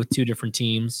did with two different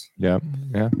teams. Yeah.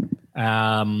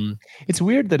 It's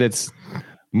weird that it's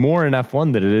more in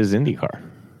F1 than it is IndyCar.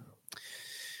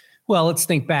 Well, let's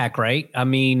think back, right? I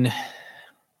mean,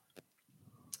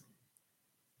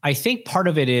 I think part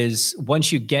of it is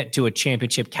once you get to a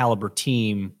championship caliber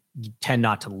team, you tend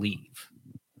not to leave.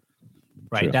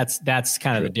 Right. True. That's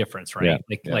kind of the difference, right? Yeah.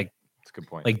 Like that's a good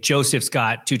point. Like Joseph's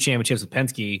got 2 championships with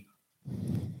Penske.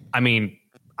 I mean,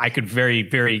 I could very,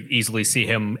 very easily see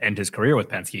him end his career with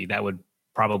Penske. That would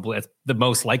probably, that's the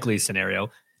most likely scenario.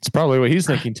 It's probably what he's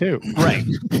thinking too. Right.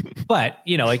 But,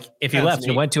 like if he left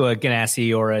and went to a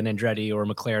Ganassi or an Andretti or a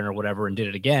McLaren or whatever and did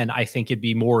it again, I think it'd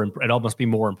almost be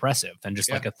more impressive than just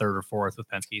like a third or fourth with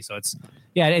Penske. So it's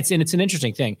an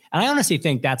interesting thing. And I honestly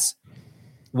think that's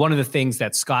one of the things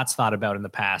that Scott's thought about in the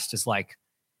past is like,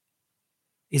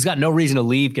 he's got no reason to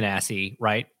leave Ganassi,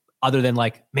 right? Other than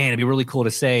like, man, it'd be really cool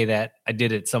to say that I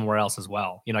did it somewhere else as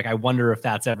well. Like, I wonder if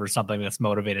that's ever something that's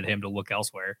motivated him to look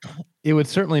elsewhere. It would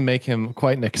certainly make him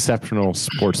quite an exceptional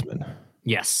sportsman.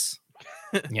 Yes.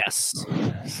 Yes.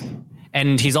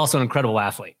 And he's also an incredible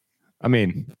athlete. I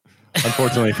mean,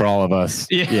 unfortunately for all of us,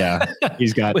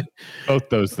 he's got both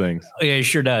those things. Yeah, he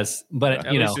sure does. But,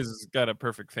 at least he's got a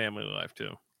perfect family life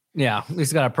too. Yeah,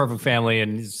 he's got a perfect family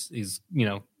and he's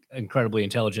incredibly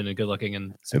intelligent and good looking,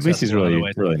 and at least he's really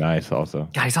nice also.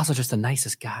 God, he's also just the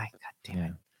nicest guy. God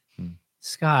damn it.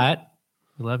 Scott,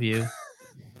 we love you.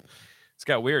 It's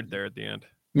got weird there at the end.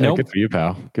 Yeah, good for you,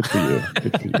 pal. Good for you.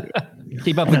 Good for you.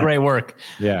 Keep up the great work.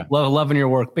 Yeah. Loving your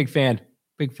work. Big fan.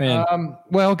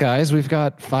 Well, guys, we've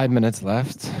got 5 minutes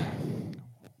left.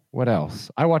 What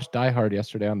else? I watched Die Hard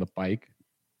yesterday on the bike.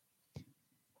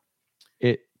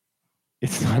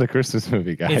 It's not a Christmas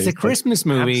movie, guys. It's a Christmas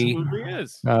movie. Absolutely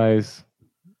is. Guys,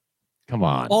 come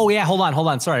on. Oh yeah, hold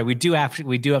on. Sorry, we do have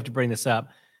to bring this up.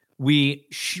 We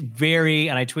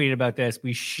and I tweeted about this.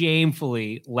 We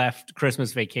shamefully left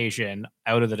Christmas Vacation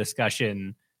out of the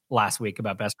discussion last week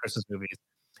about best Christmas movies.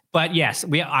 But yes,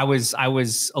 I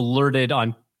was alerted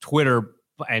on Twitter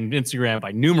and Instagram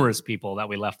by numerous people that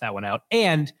we left that one out,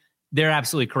 and they're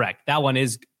absolutely correct. That one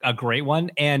is a great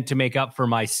one, and to make up for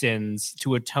my sins,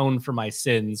 to atone for my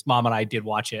sins, Mom and I did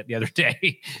watch it the other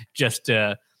day just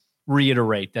to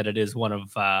reiterate that it is one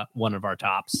of our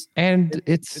tops. And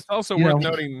it's also worth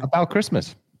noting about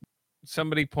Christmas.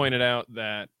 Somebody pointed out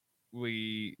that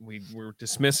we were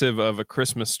dismissive of A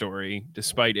Christmas Story,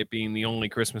 despite it being the only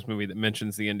Christmas movie that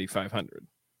mentions the Indy 500.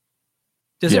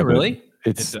 Does it really?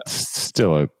 It's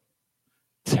still a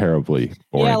terribly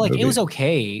boring movie. It was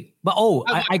okay, but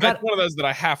I got one of those that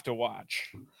I have to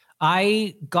watch.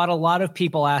 I got a lot of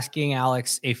people asking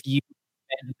Alex if you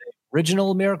the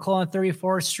original Miracle on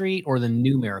 34th Street or the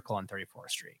new Miracle on 34th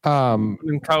Street.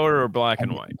 In color or black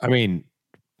and white? I mean,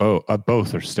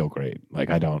 both are still great. Like,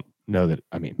 I don't know that.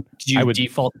 I mean, do you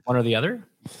default one or the other?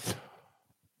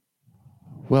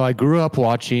 Well, I grew up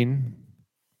watching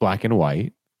black and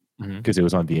white because it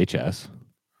was on VHS.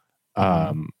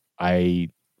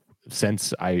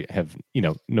 Since I have,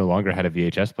 no longer had a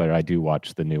VHS player, I do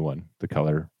watch the new one, the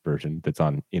color version that's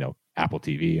on, Apple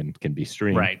TV and can be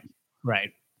streamed.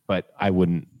 Right. But I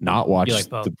wouldn't not watch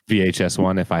the VHS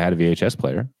one if I had a VHS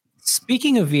player.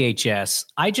 Speaking of VHS,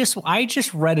 I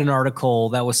just read an article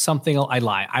that was something. I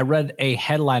lie. I read a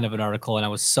headline of an article and I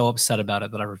was so upset about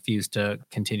it that I refused to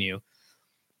continue.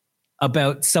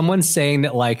 About someone saying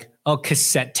that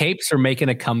cassette tapes are making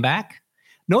a comeback.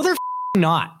 No, they're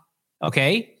not.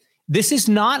 Okay. This is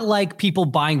not like people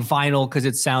buying vinyl because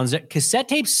it sounds cassette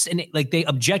tapes and they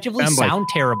objectively sound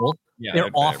terrible. Yeah, they're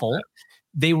awful.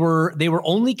 They were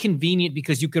only convenient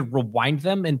because you could rewind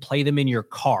them and play them in your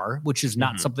car, which is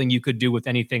not something you could do with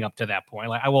anything up to that point.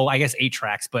 I guess 8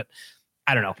 tracks, but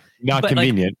I don't know. Not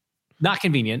convenient. Not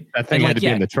convenient. That thing had to be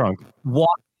in the trunk.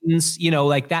 Walk-ins,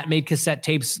 that made cassette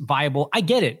tapes viable. I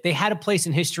get it. They had a place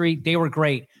in history. They were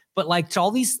great. But to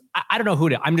all these, I don't know who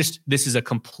to. This is a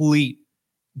complete,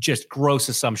 just gross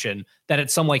assumption that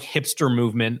it's some hipster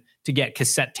movement to get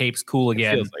cassette tapes cool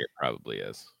again. It feels like it probably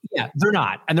is. Yeah, they're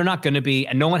not. And they're not going to be.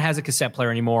 And no one has a cassette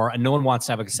player anymore. And no one wants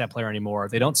to have a cassette player anymore.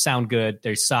 They don't sound good.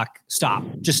 They suck. Stop.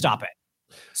 Just stop it.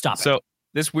 Stop it. So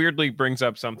this weirdly brings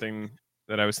up something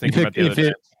that I was thinking about the other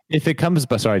day. If it comes,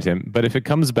 sorry, Tim, but if it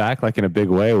comes back in a big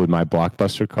way, would my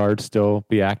Blockbuster card still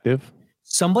be active?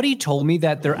 Somebody told me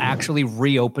that they're actually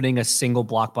reopening a single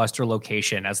Blockbuster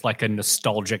location as a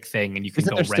nostalgic thing, and you can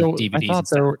go rent DVDs. I thought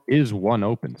there is one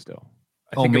open still.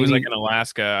 I think it was in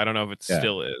Alaska. I don't know if it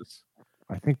still is.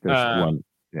 I think there's one.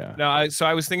 Yeah. No, so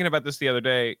I was thinking about this the other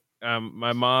day.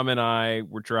 My mom and I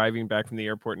were driving back from the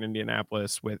airport in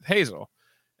Indianapolis with Hazel,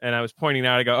 and I was pointing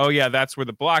out, I go, oh yeah, that's where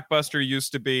the Blockbuster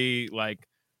used to be.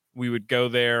 We would go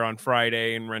there on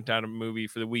Friday and rent out a movie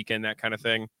for the weekend, that kind of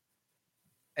thing.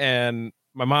 And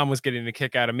my mom was getting a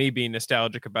kick out of me being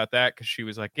nostalgic about that because she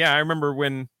was like, yeah, I remember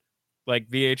when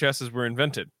VHSs were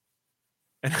invented.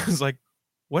 And I was like,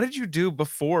 what did you do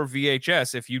before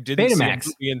VHS if you didn't see a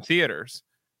movie in theaters?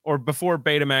 Or before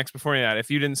Betamax, before that,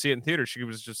 if you didn't see it in theaters? She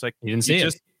was just like, you didn't see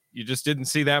it. You just didn't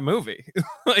see that movie.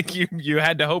 You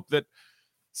had to hope that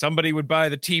somebody would buy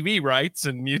the TV rights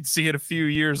and you'd see it a few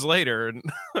years later. And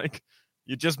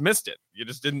you just missed it. You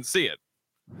just didn't see it.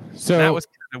 So and that was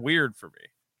kind of weird for me.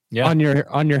 Yeah. On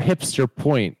your hipster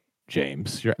point,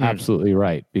 James, you're absolutely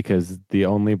right, because the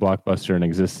only Blockbuster in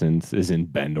existence is in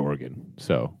Bend, Oregon.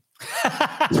 So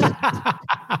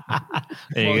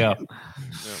there you go.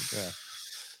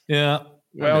 Yeah.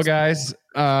 Well, guys,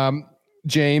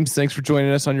 James, thanks for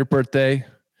joining us on your birthday.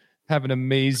 Have an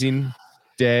amazing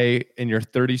day in your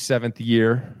 37th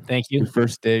year. Thank you. Your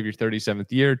first day of your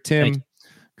 37th year. Tim,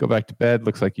 go back to bed.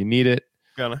 Looks like you need it.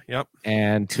 Yep.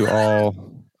 And to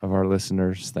all of our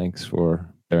listeners, thanks for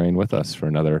bearing with us for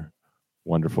another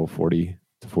wonderful 40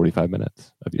 to 45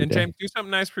 minutes of your day. James, do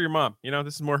something nice for your mom.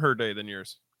 This is more her day than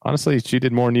yours. Honestly, she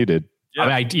did more than you did. Yeah.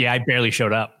 I barely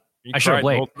showed up. I showed up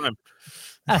late.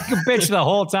 I could bitch the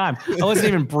whole time. I wasn't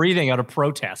even breathing out of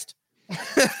protest.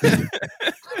 Do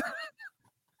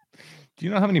you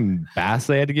know how many baths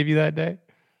they had to give you that day?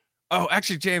 Oh,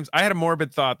 actually, James, I had a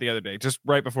morbid thought the other day, just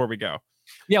right before we go.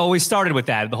 Yeah, well, we started with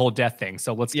that, the whole death thing.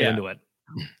 So let's get into it.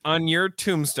 On your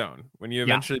tombstone, when you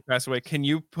eventually pass away, can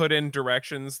you put in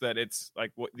directions that it's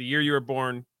the year you were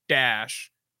born,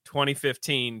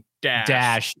 2015,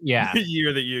 dash. Yeah.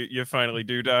 Year that you finally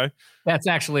do die. That's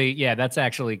not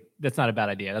a bad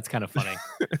idea. That's kind of funny.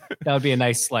 That would be a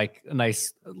nice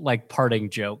parting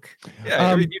joke.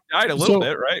 Yeah, you died a little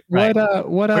bit, right?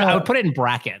 I would put it in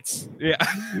brackets. Yeah.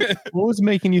 What was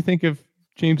making you think of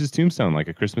James's tombstone, like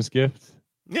a Christmas gift?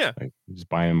 Yeah. Like just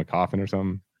buying him a coffin or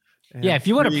something? Yeah, if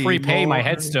you want to prepay my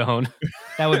headstone,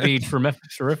 that would be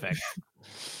terrific.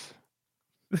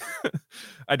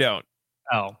 I don't.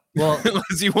 Oh, well,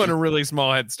 unless you want a really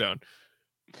small headstone.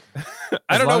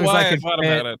 I don't know why I thought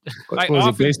about it.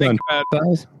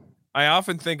 I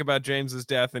often think about James's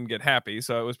death and get happy,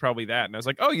 so it was probably that. And I was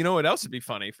like, oh, you know what else would be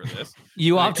funny for this?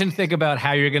 You often think about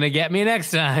how you're going to get me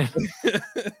next time.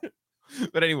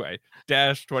 But anyway,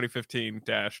 dash 2015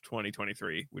 dash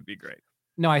 2023 would be great.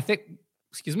 No, I think,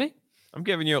 excuse me? I'm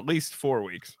giving you at least 4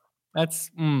 weeks. That's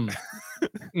don't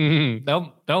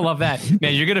love that,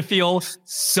 man. You're gonna feel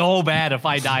so bad if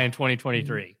I die in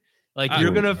 2023. Like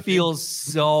you're gonna feel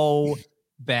so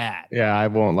bad. Yeah, I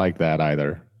won't like that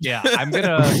either. Yeah, I'm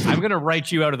gonna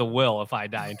write you out of the will if I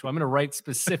die. I'm gonna write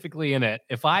specifically in it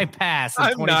if I pass in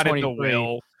 2023. Not in the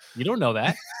will. You don't know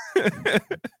that. Is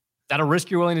that a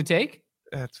risk you're willing to take?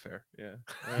 That's fair. Yeah.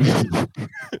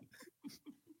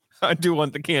 I do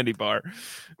want the candy bar.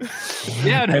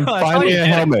 Yeah, no, and finally a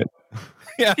helmet.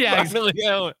 Yeah, exactly.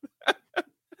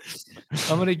 I'm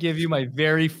going to give you my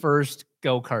very first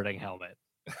go-karting helmet.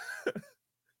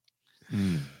 All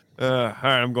right,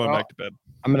 I'm going back to bed.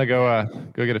 I'm going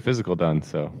to go get a physical done.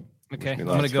 So okay, I'm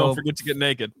going to go. Don't forget to get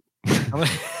naked. I'm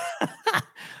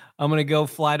going to go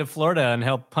fly to Florida and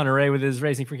help Punter with his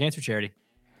Racing for Cancer charity.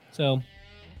 So,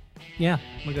 yeah,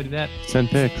 I'm going to go do that. Send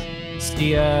pics.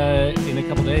 See ya in a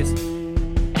couple days.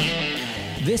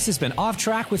 This has been Off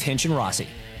Track with Hinch and Rossi.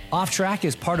 Off Track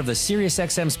is part of the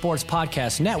SiriusXM Sports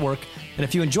Podcast Network, and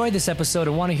if you enjoyed this episode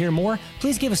and want to hear more,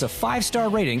 please give us a 5-star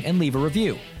rating and leave a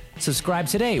review. Subscribe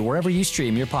today wherever you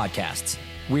stream your podcasts.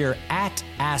 We're at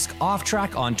Ask Off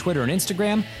Track on Twitter and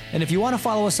Instagram, and if you want to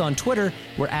follow us on Twitter,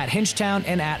 we're at Hinchtown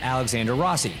and at Alexander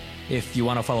Rossi. If you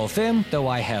want to follow Tim, though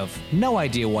I have no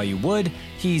idea why you would,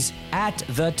 he's at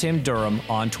The Tim Durham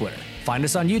on Twitter. Find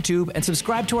us on YouTube and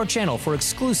subscribe to our channel for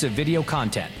exclusive video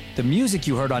content. The music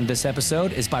you heard on this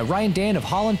episode is by Ryan Dan of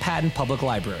Holland Patton Public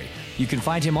Library. You can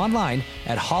find him online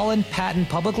at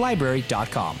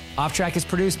hollandpattonpubliclibrary.com. Off Track is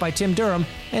produced by Tim Durham,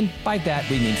 and by that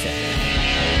we mean Tim.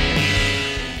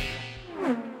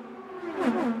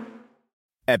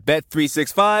 At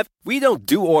Bet365, we don't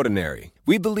do ordinary.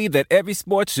 We believe that every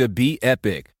sport should be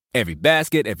epic. Every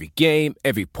basket, every game,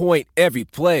 every point, every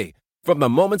play. From the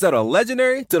moments that are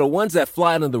legendary to the ones that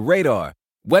fly under the radar.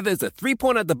 Whether it's a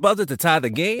 3-pointer at the buzzer to tie the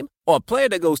game or a player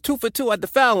that goes 2 for 2 at the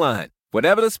foul line.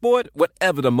 Whatever the sport,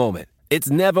 whatever the moment. It's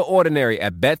never ordinary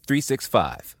at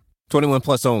Bet365. 21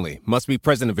 plus only. Must be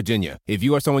present in Virginia. If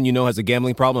you or someone you know has a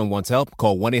gambling problem and wants help,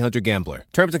 call 1-800-GAMBLER.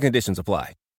 Terms and conditions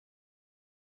apply.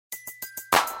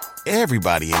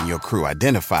 Everybody in your crew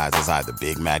identifies as either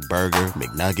Big Mac Burger,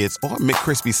 McNuggets, or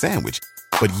McCrispy Sandwich.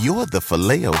 But you're the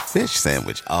Filet-O-Fish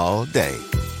Sandwich all day.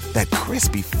 That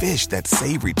crispy fish, that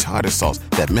savory tartar sauce,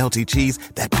 that melty cheese,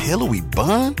 that pillowy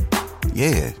bun.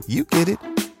 Yeah, you get it.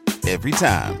 Every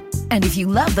time. And if you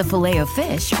love the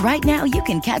Filet-O-Fish, right now you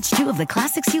can catch 2 of the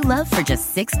classics you love for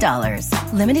just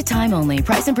 $6. Limited time only.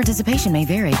 Price and participation may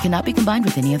vary. Cannot be combined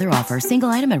with any other offer. Single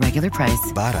item at regular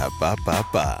price.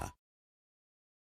 Ba-da-ba-ba-ba.